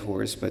a dead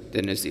horse, but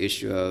then there's the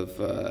issue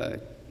of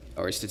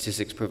our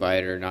statistics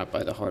provider not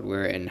by the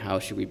hardware and how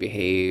should we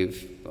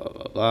behave, blah,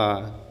 blah,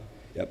 blah.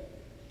 Yep.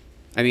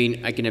 I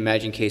mean, I can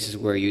imagine cases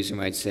where a user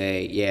might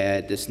say,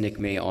 yeah, this NIC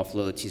may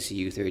offload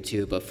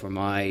TCU32, but for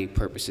my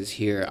purposes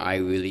here, I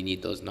really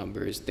need those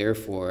numbers.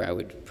 Therefore, I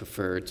would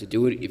prefer to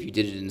do it if you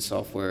did it in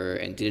software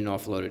and didn't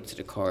offload it to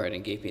the card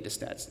and gave me the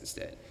stats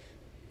instead.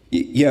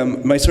 Yeah,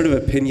 my sort of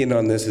opinion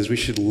on this is we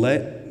should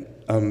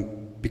let,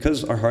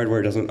 because our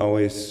hardware doesn't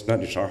always, not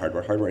just our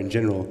hardware in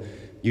general,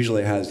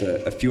 usually has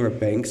a fewer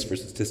banks for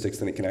statistics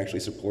than it can actually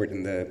support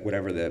in the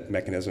whatever the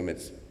mechanism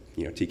it's,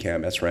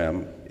 TCAM,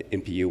 SRAM,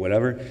 NPU,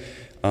 whatever.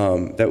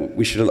 That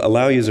we should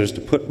allow users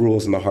to put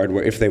rules in the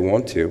hardware if they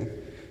want to,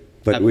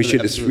 but we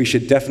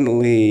should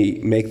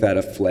definitely make that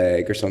a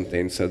flag or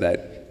something so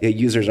that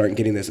users aren't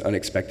getting this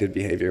unexpected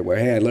behavior where,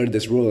 hey, I learned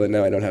this rule and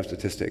now I don't have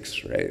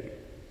statistics, right?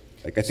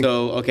 Like I think.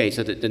 So okay,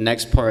 so the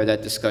next part of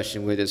that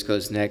discussion where this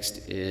goes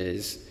next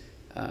is.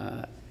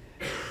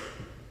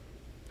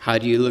 How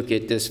do you look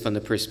at this from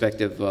the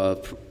perspective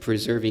of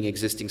preserving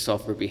existing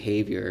software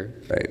behavior?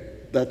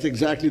 Right. That's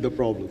exactly the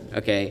problem.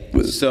 Okay.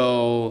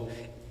 So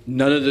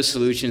none of the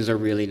solutions are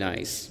really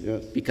nice.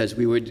 Yes. Because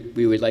we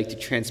would like to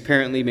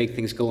transparently make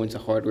things go into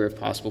hardware if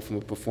possible from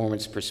a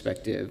performance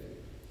perspective.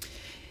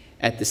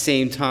 At the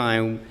same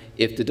time,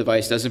 if the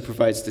device doesn't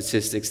provide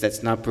statistics,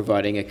 that's not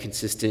providing a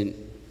consistent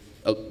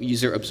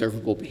user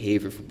observable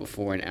behavior for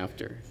before and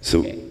after.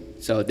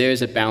 So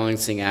there's a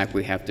balancing act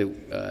we have to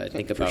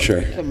think about. For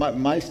sure. So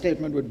my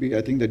statement would be,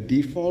 I think the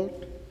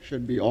default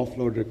should be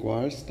offload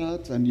requires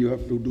stats, and you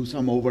have to do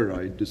some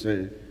override to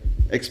say,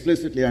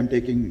 explicitly, I'm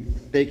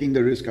taking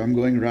the risk, I'm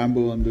going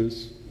Rambo on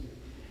this,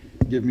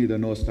 give me the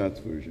no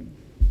stats version.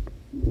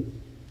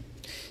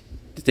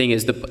 The thing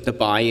is, the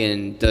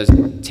buy-in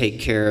doesn't take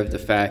care of the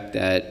fact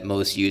that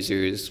most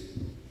users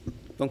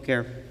don't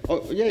care.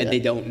 Oh, yeah, and they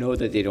don't know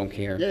that they don't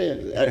care.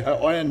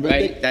 And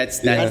right? That's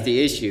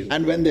the issue.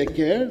 And when they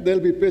care, they'll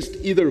be pissed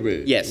either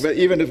way. Yes.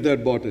 Even if they're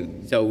bought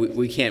in. So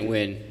we can't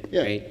win,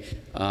 right?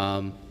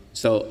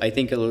 So I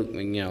think,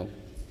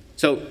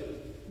 so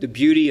the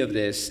beauty of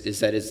this is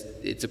that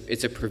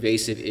it's a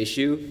pervasive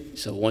issue.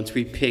 So once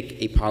we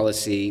pick a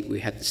policy, we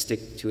have to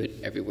stick to it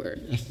everywhere.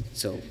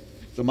 So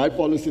my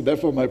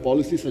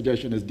policy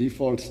suggestion is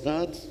default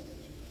stats,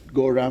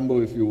 go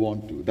Rambo if you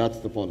want to. That's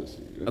the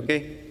policy. Right?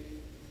 Okay.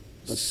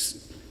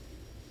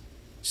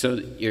 So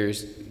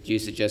you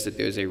suggest that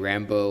there's a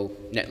Rambo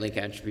netlink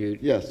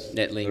attribute? Yes.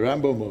 Netlink.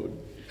 Rambo mode.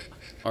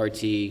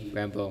 RT,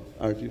 Rambo.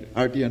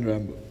 RT and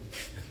Rambo.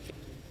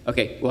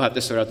 Okay, we'll have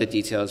to sort out the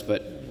details,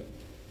 but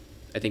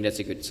I think that's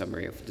a good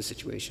summary of the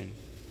situation.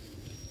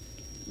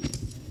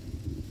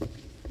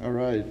 All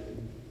right.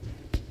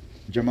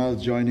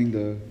 Jamal's joining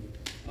the...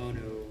 Oh, no.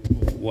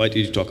 Why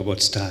did you talk about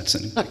stats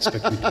and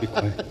expect me to be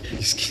quiet?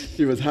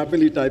 He was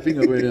happily typing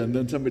away, and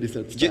then somebody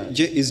said stats.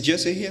 Is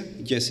Jesse here?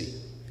 Jesse.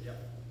 Yeah.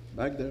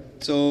 Back there.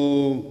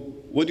 So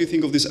what do you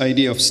think of this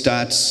idea of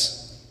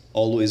stats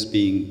always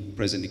being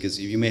present? Because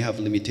you may have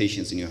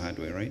limitations in your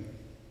hardware, right?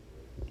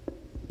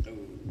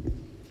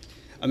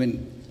 I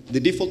mean, the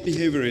default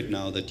behavior right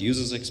now that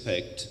users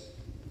expect,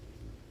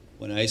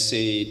 when I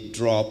say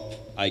drop,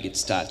 I get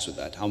stats with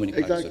that. How many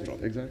bytes are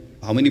dropped? Exactly.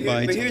 How many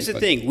bytes? But here's the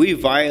thing. We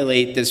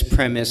violate this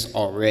premise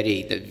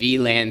already. The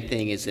VLAN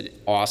thing is an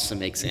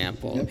awesome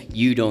example. Yep.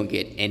 You don't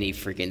get any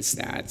friggin'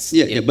 stats.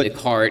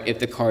 If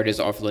the card is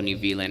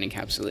offloading VLAN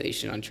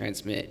encapsulation on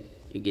transmit,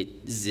 you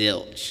get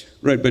zilch.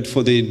 Right, but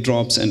for the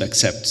drops and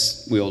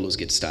accepts, we always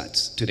get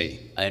stats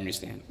today. I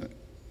understand.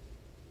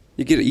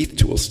 You get ETH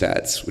tool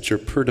stats, which are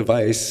per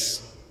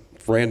device,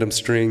 random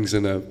strings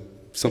and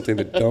something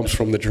that dumps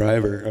from the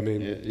driver. I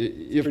mean,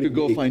 you have to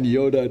go find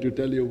Yoda to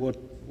tell you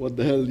what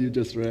the hell you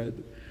just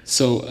read.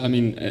 So, I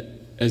mean,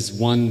 as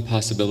one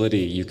possibility,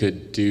 you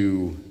could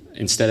do,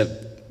 instead of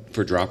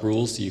for drop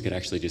rules, you could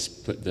actually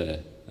just put the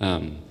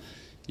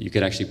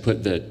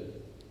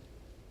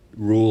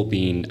rule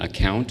being a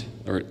count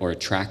or a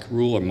track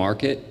rule or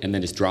mark it, and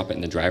then just drop it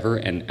in the driver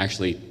and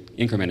actually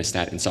increment a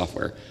stat in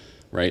software,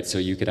 right? So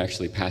you could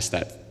actually pass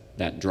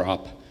that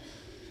drop.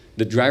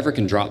 The driver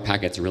can drop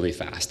packets really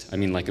fast. I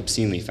mean, like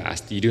obscenely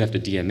fast. You do have to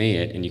DMA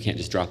it, and you can't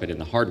just drop it in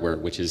the hardware,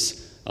 which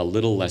is a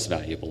little less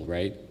valuable,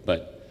 right?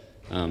 But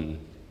an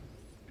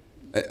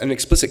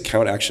explicit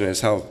count action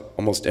is how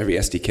almost every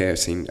SDK I've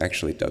seen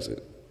actually does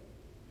it.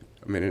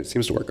 I mean, it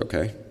seems to work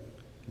okay.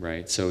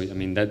 Right. So, I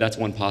mean, that's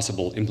one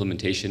possible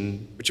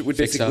implementation. Which would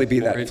basically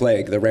be that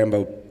flag, the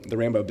Rambo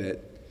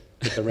bit.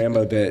 Hit the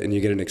Rambo bit, and you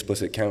get an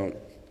explicit count.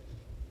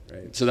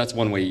 Right. So that's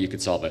one way you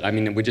could solve it. I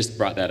mean, we just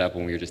brought that up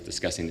when we were just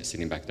discussing it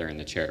sitting back there in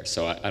the chair.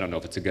 So I don't know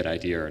if it's a good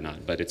idea or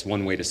not, but it's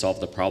one way to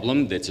solve the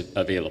problem that's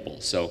available.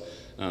 So,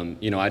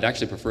 I'd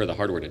actually prefer the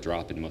hardware to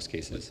drop in most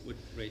cases. What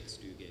rates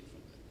do you get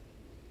from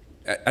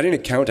that? Adding a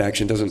count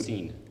action doesn't...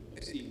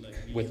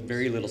 With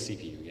very little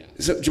CPU, yeah.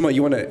 So, Jamal,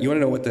 you want to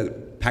know what the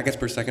packets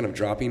per second of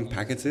dropping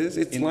packets is?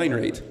 It's line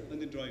rate. On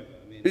the driver,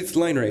 I mean, It's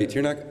line rate.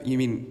 You're not. You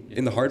mean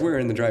in the hardware or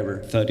in the driver?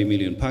 30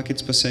 million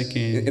packets per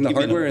second. In the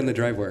hardware or in the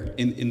driver?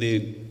 In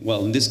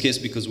this case,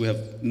 because we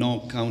have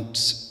no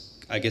counts,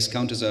 I guess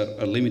counters are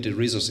a limited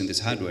resource in this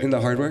hardware. In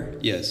the hardware?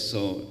 Yes.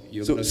 So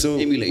you're going to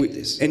emulate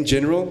this. In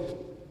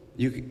general,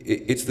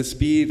 it's the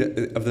speed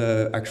of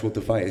the actual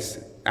device.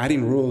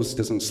 Adding rules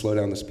doesn't slow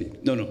down the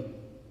speed. No.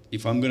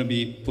 If I'm going to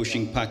be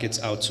pushing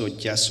packets out so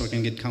I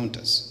can get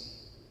counters.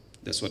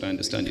 That's what I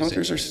understand.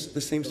 Counters are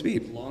the same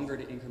speed. Longer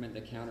to increment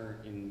the counter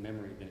in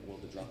memory than it will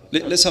to drop.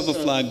 Let's have a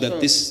flag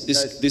that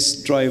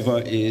this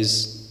driver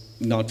is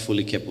not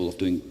fully capable of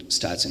doing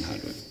stats in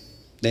hardware.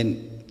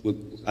 Then we'll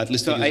at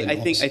least. So I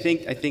think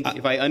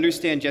if I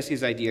understand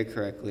Jesse's idea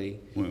correctly,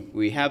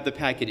 we have the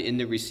packet in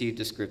the receive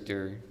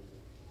descriptor.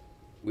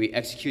 We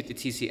execute the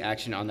TC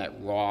action on that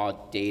raw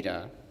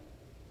data,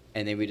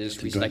 and then we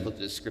just recycle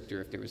the descriptor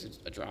if there was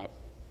a drop.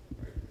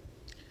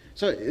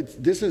 So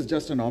this is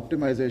just an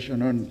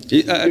optimization on...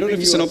 I don't know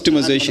if it's an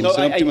optimization. It's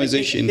an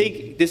optimization. I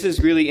think this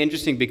is really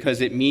interesting because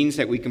it means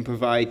that we can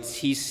provide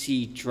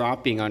TC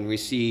dropping on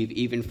receive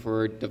even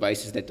for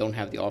devices that don't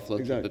have the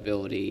offload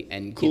capability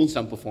and get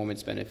some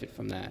performance benefit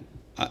from that.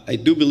 I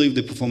do believe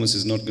the performance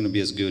is not going to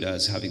be as good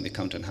as having the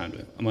counter on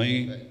hardware. Am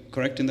I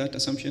correct in that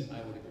assumption? I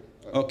would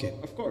agree. Okay.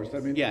 Of course. I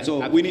mean, yeah,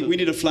 so we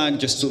need a flag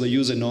just so the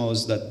user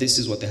knows that this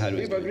is what the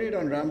hardware is. We've agreed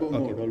on Rambo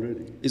mode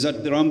already. Is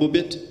that the Rambo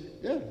bit?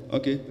 Yeah.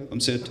 Okay, I'm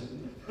set.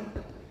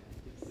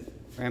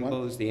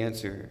 Rambo is the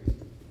answer.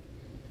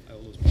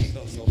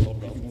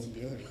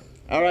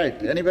 All right.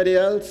 Anybody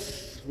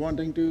else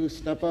wanting to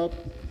step up?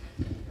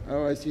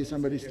 Oh, I see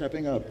somebody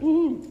stepping up.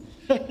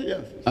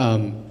 Yes.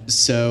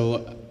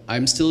 So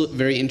I'm still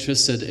very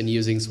interested in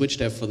using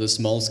switchdev for the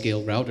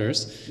small-scale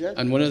routers. Yeah.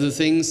 And one of the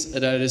things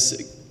that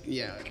is,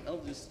 I'll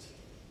just...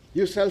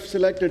 You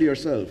self-selected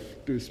yourself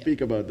to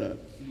speak about that.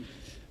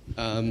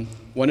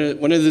 One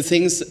of the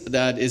things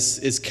that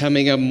is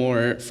coming up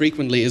more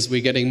frequently is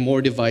we're getting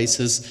more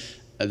devices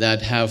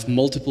that have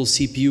multiple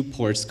CPU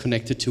ports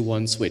connected to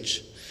one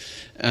switch.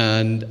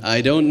 And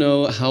I don't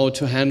know how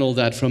to handle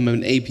that from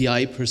an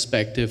API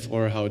perspective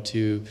or how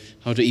to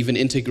even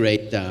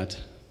integrate that.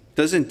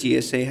 Doesn't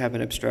DSA have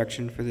an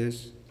abstraction for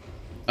this?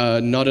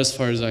 Not as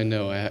far as I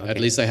know. At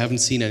least I haven't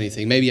seen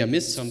anything. Maybe I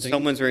missed something.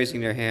 Someone's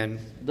raising their hand.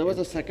 There was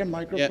a second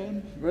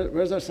microphone? Yeah.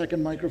 Where's our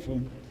second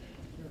microphone?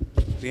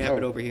 We have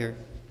it over here.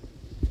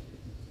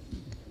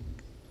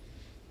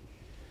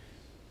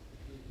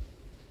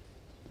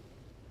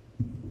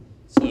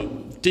 So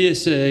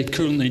DSA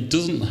currently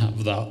doesn't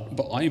have that,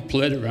 but I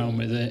played around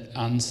with it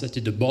and set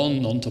it a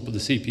bond on top of the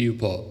CPU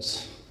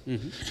ports,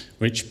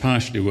 which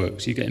partially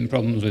works. You're getting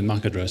problems with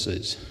MAC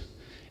addresses.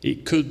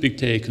 It could be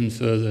taken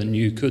further and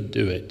you could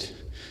do it.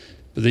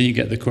 But then you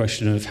get the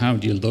question of how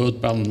do you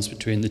load balance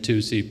between the two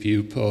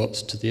CPU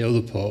ports to the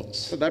other ports?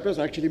 So that was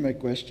actually my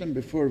question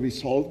before we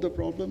solved the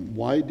problem.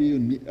 Why do you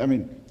need, I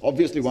mean,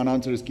 obviously one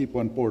answer is keep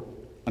one port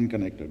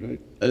unconnected,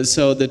 right?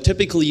 So the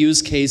typical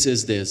use case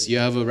is this. You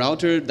have a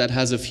router that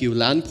has a few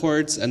LAN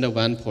ports and a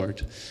WAN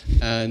port.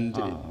 And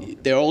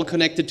they're all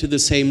connected to the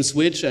same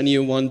switch, and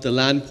you want the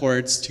LAN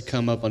ports to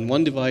come up on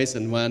one device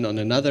and WAN on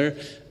another,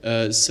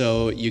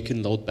 so you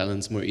can load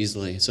balance more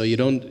easily. So you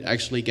don't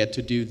actually get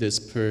to do this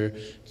per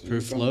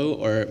flow,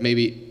 or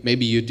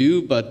maybe you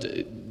do, but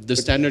the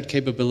standard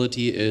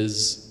capability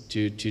is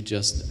to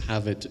just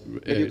have it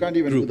But you can't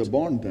even grouped. do the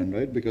bond then,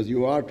 right? Because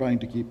you are trying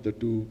to keep the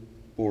two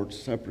ports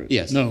separate.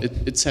 Yes,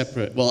 it's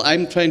separate. Well,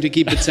 I'm trying to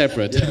keep it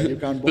separate. Yeah, you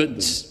can't bond But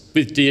them.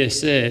 with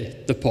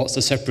DSA, the ports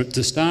are separate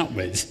to start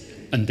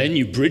with, and then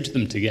you bridge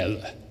them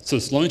together. So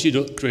as long as you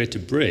don't create a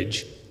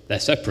bridge, they're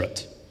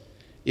separate.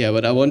 Yeah,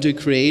 but I want to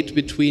create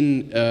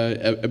between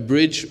a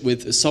bridge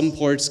with some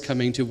ports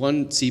coming to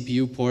one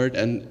CPU port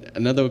and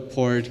another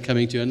port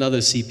coming to another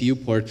CPU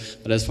port.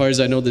 But as far as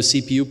I know, the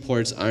CPU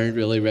ports aren't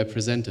really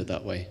represented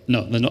that way.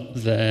 No, they're not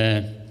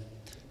there.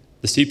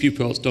 The CPU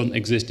ports don't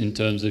exist in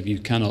terms of you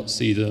cannot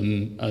see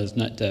them as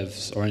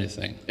Netdevs or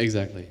anything.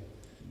 Exactly.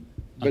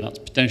 And that's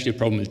potentially a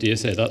problem with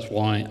DSA. That's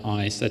why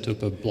I set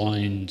up a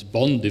blind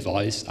bond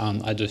device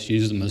and I just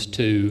use them as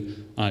two.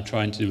 And I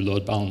try and do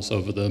load balance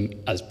over them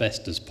as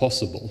best as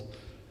possible.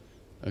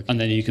 Okay. And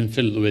then you can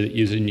fiddle with it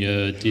using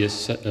your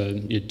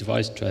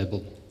device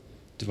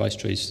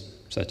trace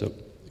setup.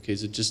 Okay,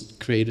 so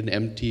just create an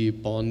empty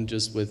bond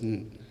just with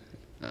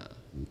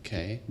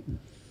okay.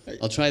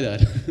 I'll try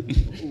that.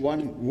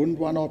 Wouldn't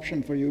one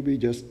option for you be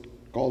just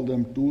call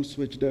them two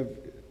switchdev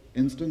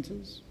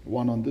instances?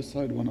 One on this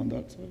side, one on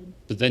that side?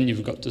 But then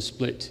you've got to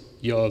split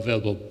your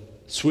available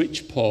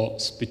switch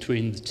ports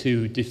between the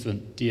two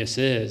different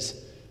DSAs.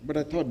 But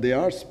I thought they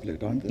are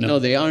split, aren't they? No,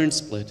 they aren't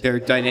split. They're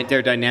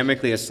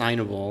dynamically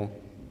assignable.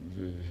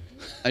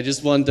 I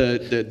just want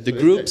the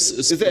groups.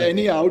 Is there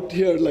any out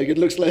here? Like it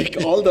looks like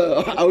all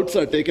the outs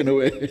are taken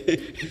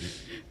away.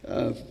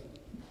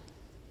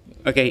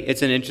 Okay,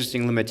 it's an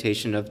interesting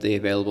limitation of the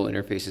available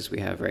interfaces we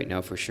have right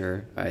now for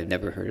sure. I've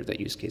never heard of that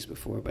use case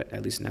before, but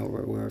at least now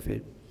we're aware of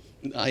it.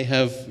 I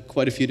have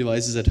quite a few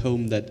devices at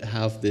home that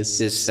have this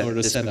sort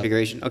of setup.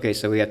 Configuration. Okay,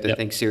 so we have to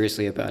think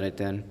seriously about it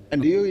then.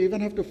 And do you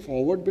even have to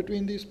forward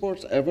between these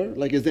ports ever?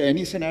 Like, is there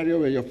any scenario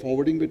where you're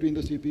forwarding between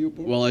the CPU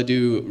ports? Well, I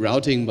do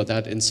routing, but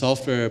that in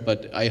software,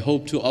 but I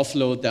hope to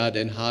offload that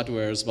in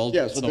hardware as well.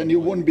 Yeah, so then you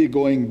wouldn't be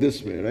going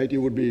this way, right?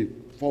 You would be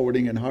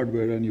forwarding in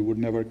hardware and you would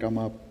never come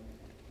up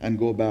and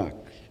go back.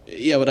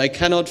 Yeah, but I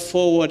cannot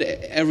forward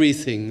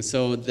everything,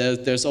 so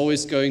there's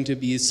always going to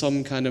be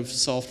some kind of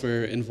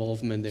software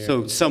involvement there.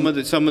 So some of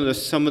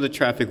the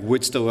traffic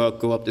would still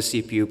go up the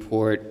CPU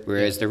port,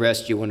 whereas the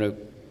rest you want to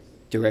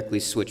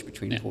directly switch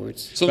between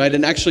ports. So right,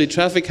 and actually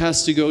traffic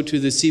has to go to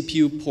the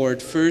CPU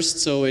port first,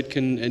 so it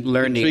can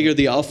trigger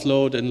the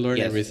offload and learn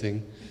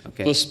everything.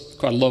 Okay. Plus,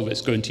 quite a lot of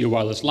it's going to your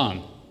wireless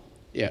LAN.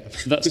 Yeah.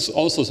 That's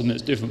also something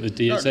that's different with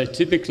DSA.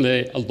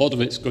 Typically, a lot of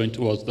it's going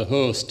towards the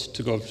host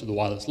to go to the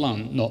wireless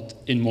LAN, not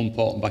in one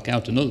port and back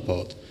out another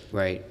port.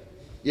 Right.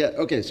 Yeah,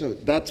 okay, so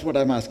that's what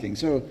I'm asking.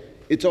 So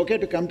it's okay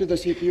to come to the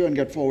CPU and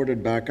get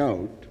forwarded back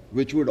out,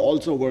 which would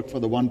also work for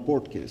the one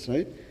port case,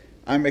 right?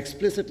 I'm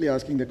explicitly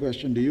asking the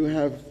question, do you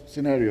have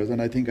scenarios,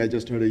 and I think I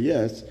just heard a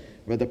yes,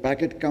 where the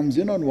packet comes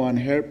in on one,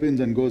 hairpins,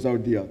 and goes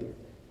out the other?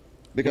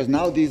 Because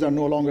now these are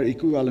no longer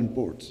equivalent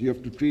ports. You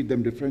have to treat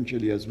them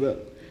differentially as well.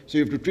 So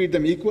you have to treat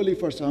them equally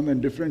for some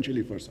and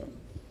differentially for some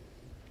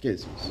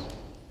cases.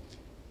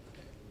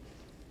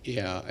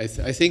 Yeah, I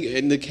think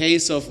in the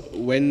case of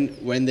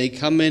when they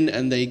come in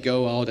and they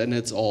go out and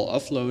it's all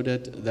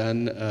offloaded,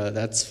 then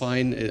that's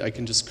fine. I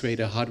can just create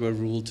a hardware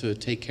rule to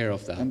take care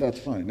of that. And that's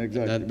fine,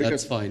 exactly.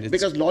 That's fine.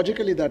 Because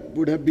logically that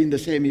would have been the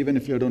same even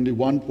if you had only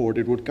one port.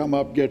 It would come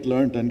up, get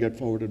learned, and get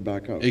forwarded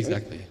back out.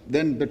 Exactly. Right?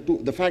 Then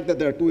the fact that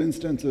there are two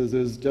instances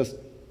is just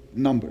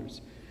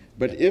numbers.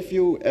 But if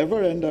you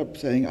ever end up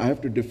saying, I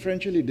have to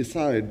differentially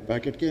decide,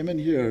 packet came in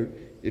here,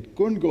 it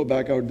couldn't go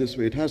back out this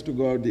way, it has to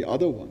go out the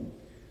other one,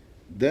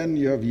 then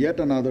you have yet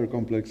another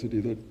complexity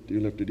that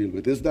you'll have to deal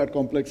with. Is that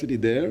complexity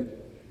there?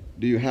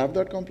 Do you have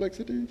that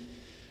complexity?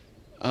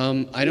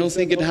 I don't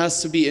think it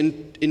has to be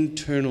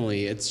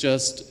internally. It's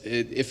just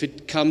if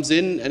it comes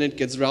in and it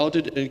gets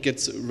routed and it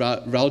gets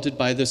routed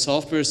by the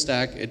software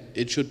stack,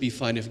 it should be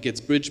fine. If it gets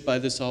bridged by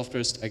the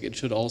software stack, it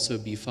should also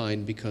be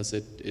fine because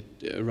it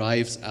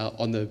arrives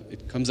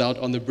it comes out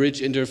on the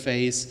bridge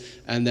interface,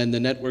 and then the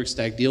network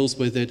stack deals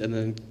with it, and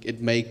then it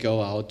may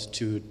go out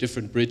to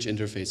different bridge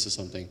interface or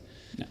something.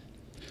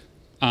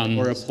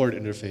 Or a port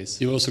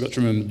interface. You also got to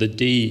remember the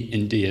D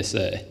in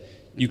DSA.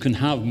 You can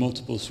have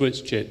multiple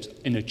switch chips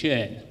in a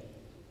chain.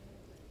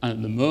 And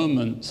at the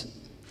moment,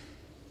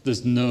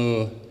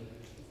 we're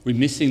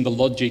missing the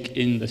logic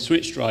in the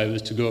switch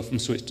drivers to go from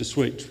switch to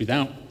switch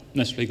without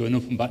necessarily going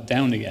up and back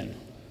down again.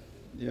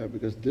 Yeah,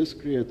 because this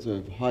creates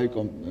a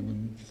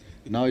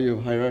now you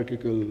have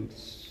hierarchical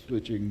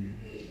switching.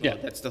 Yeah,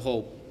 that's the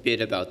whole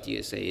bit about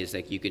DSA is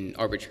like you can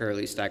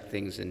arbitrarily stack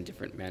things in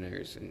different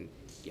manners and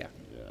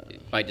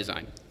by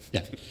design.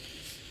 Yeah.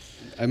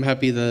 I'm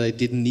happy that I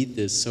didn't need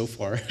this so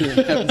far. I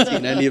haven't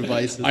seen any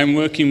devices. I'm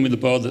working with a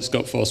board that's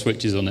got 4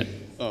 switches on it,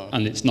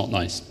 and it's not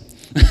nice.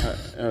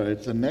 All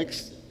right, so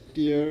next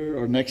year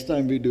or next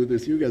time we do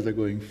this, you guys are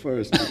going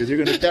first because you're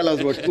going to tell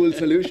us what cool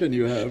solution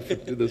you have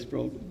to this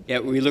problem. Yeah,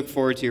 we look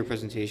forward to your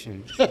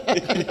presentation.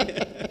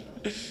 Yeah,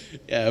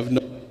 I have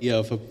no idea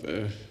of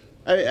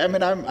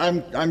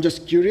I'm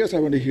just curious. I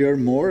want to hear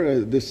more.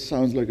 This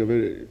sounds like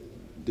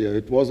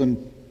it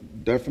wasn't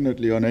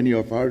definitely on any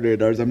of our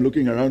radars. I'm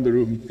looking around the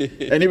room.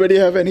 Anybody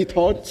have any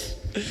thoughts?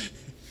 It's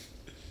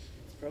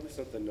probably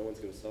something no one's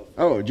going to solve.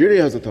 Oh, Judy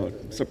has a thought.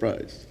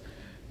 Surprise.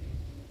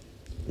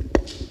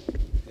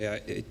 Yeah,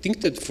 I think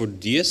that for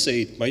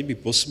DSA it might be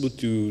possible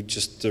to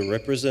just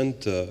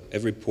represent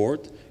every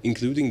port,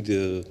 including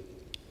the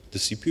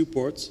CPU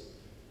ports,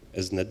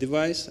 as net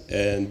device,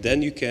 and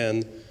then you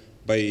can,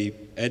 by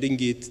adding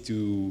it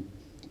to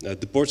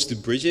the ports to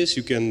bridges,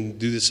 you can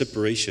do the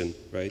separation,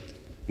 right?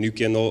 And you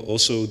can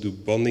also do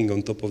bonding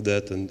on top of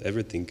that and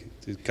everything.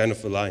 It kind of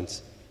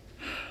aligns.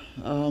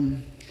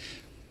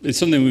 It's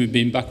something we've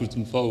been backwards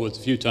and forwards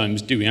a few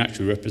times. Do we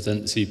actually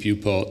represent the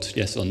CPU port,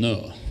 yes or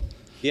no?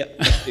 Yeah,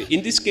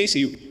 in this case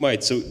you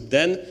might. So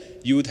then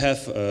you would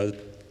have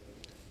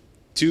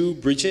 2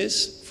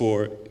 bridges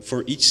for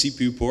each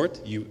CPU port,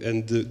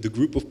 and the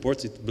group of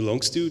ports it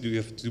belongs to, you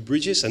have 2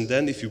 bridges, and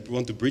then if you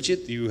want to bridge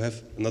it, you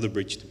have another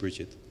bridge to bridge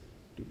it.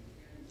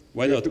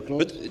 Why not?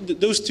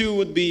 But those 2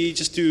 would be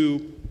just to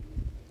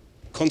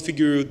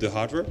configure the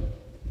hardware.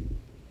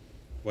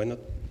 Why not?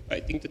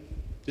 I think that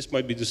this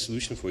might be the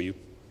solution for you.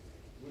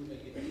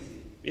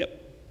 Yep.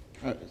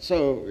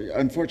 So,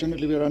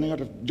 unfortunately, we're running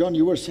out of... John,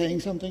 you were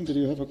saying something. Did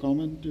you have a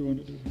comment you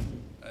wanted to...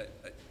 I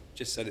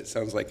just said it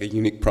sounds like a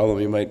unique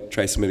problem. You might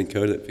try submitting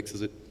code that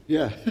fixes it.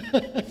 Yeah.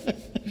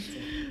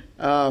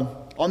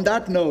 On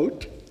that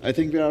note, I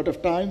think we're out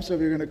of time, so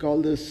we're going to call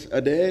this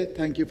a day.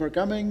 Thank you for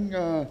coming.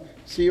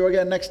 See you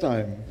again next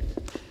time.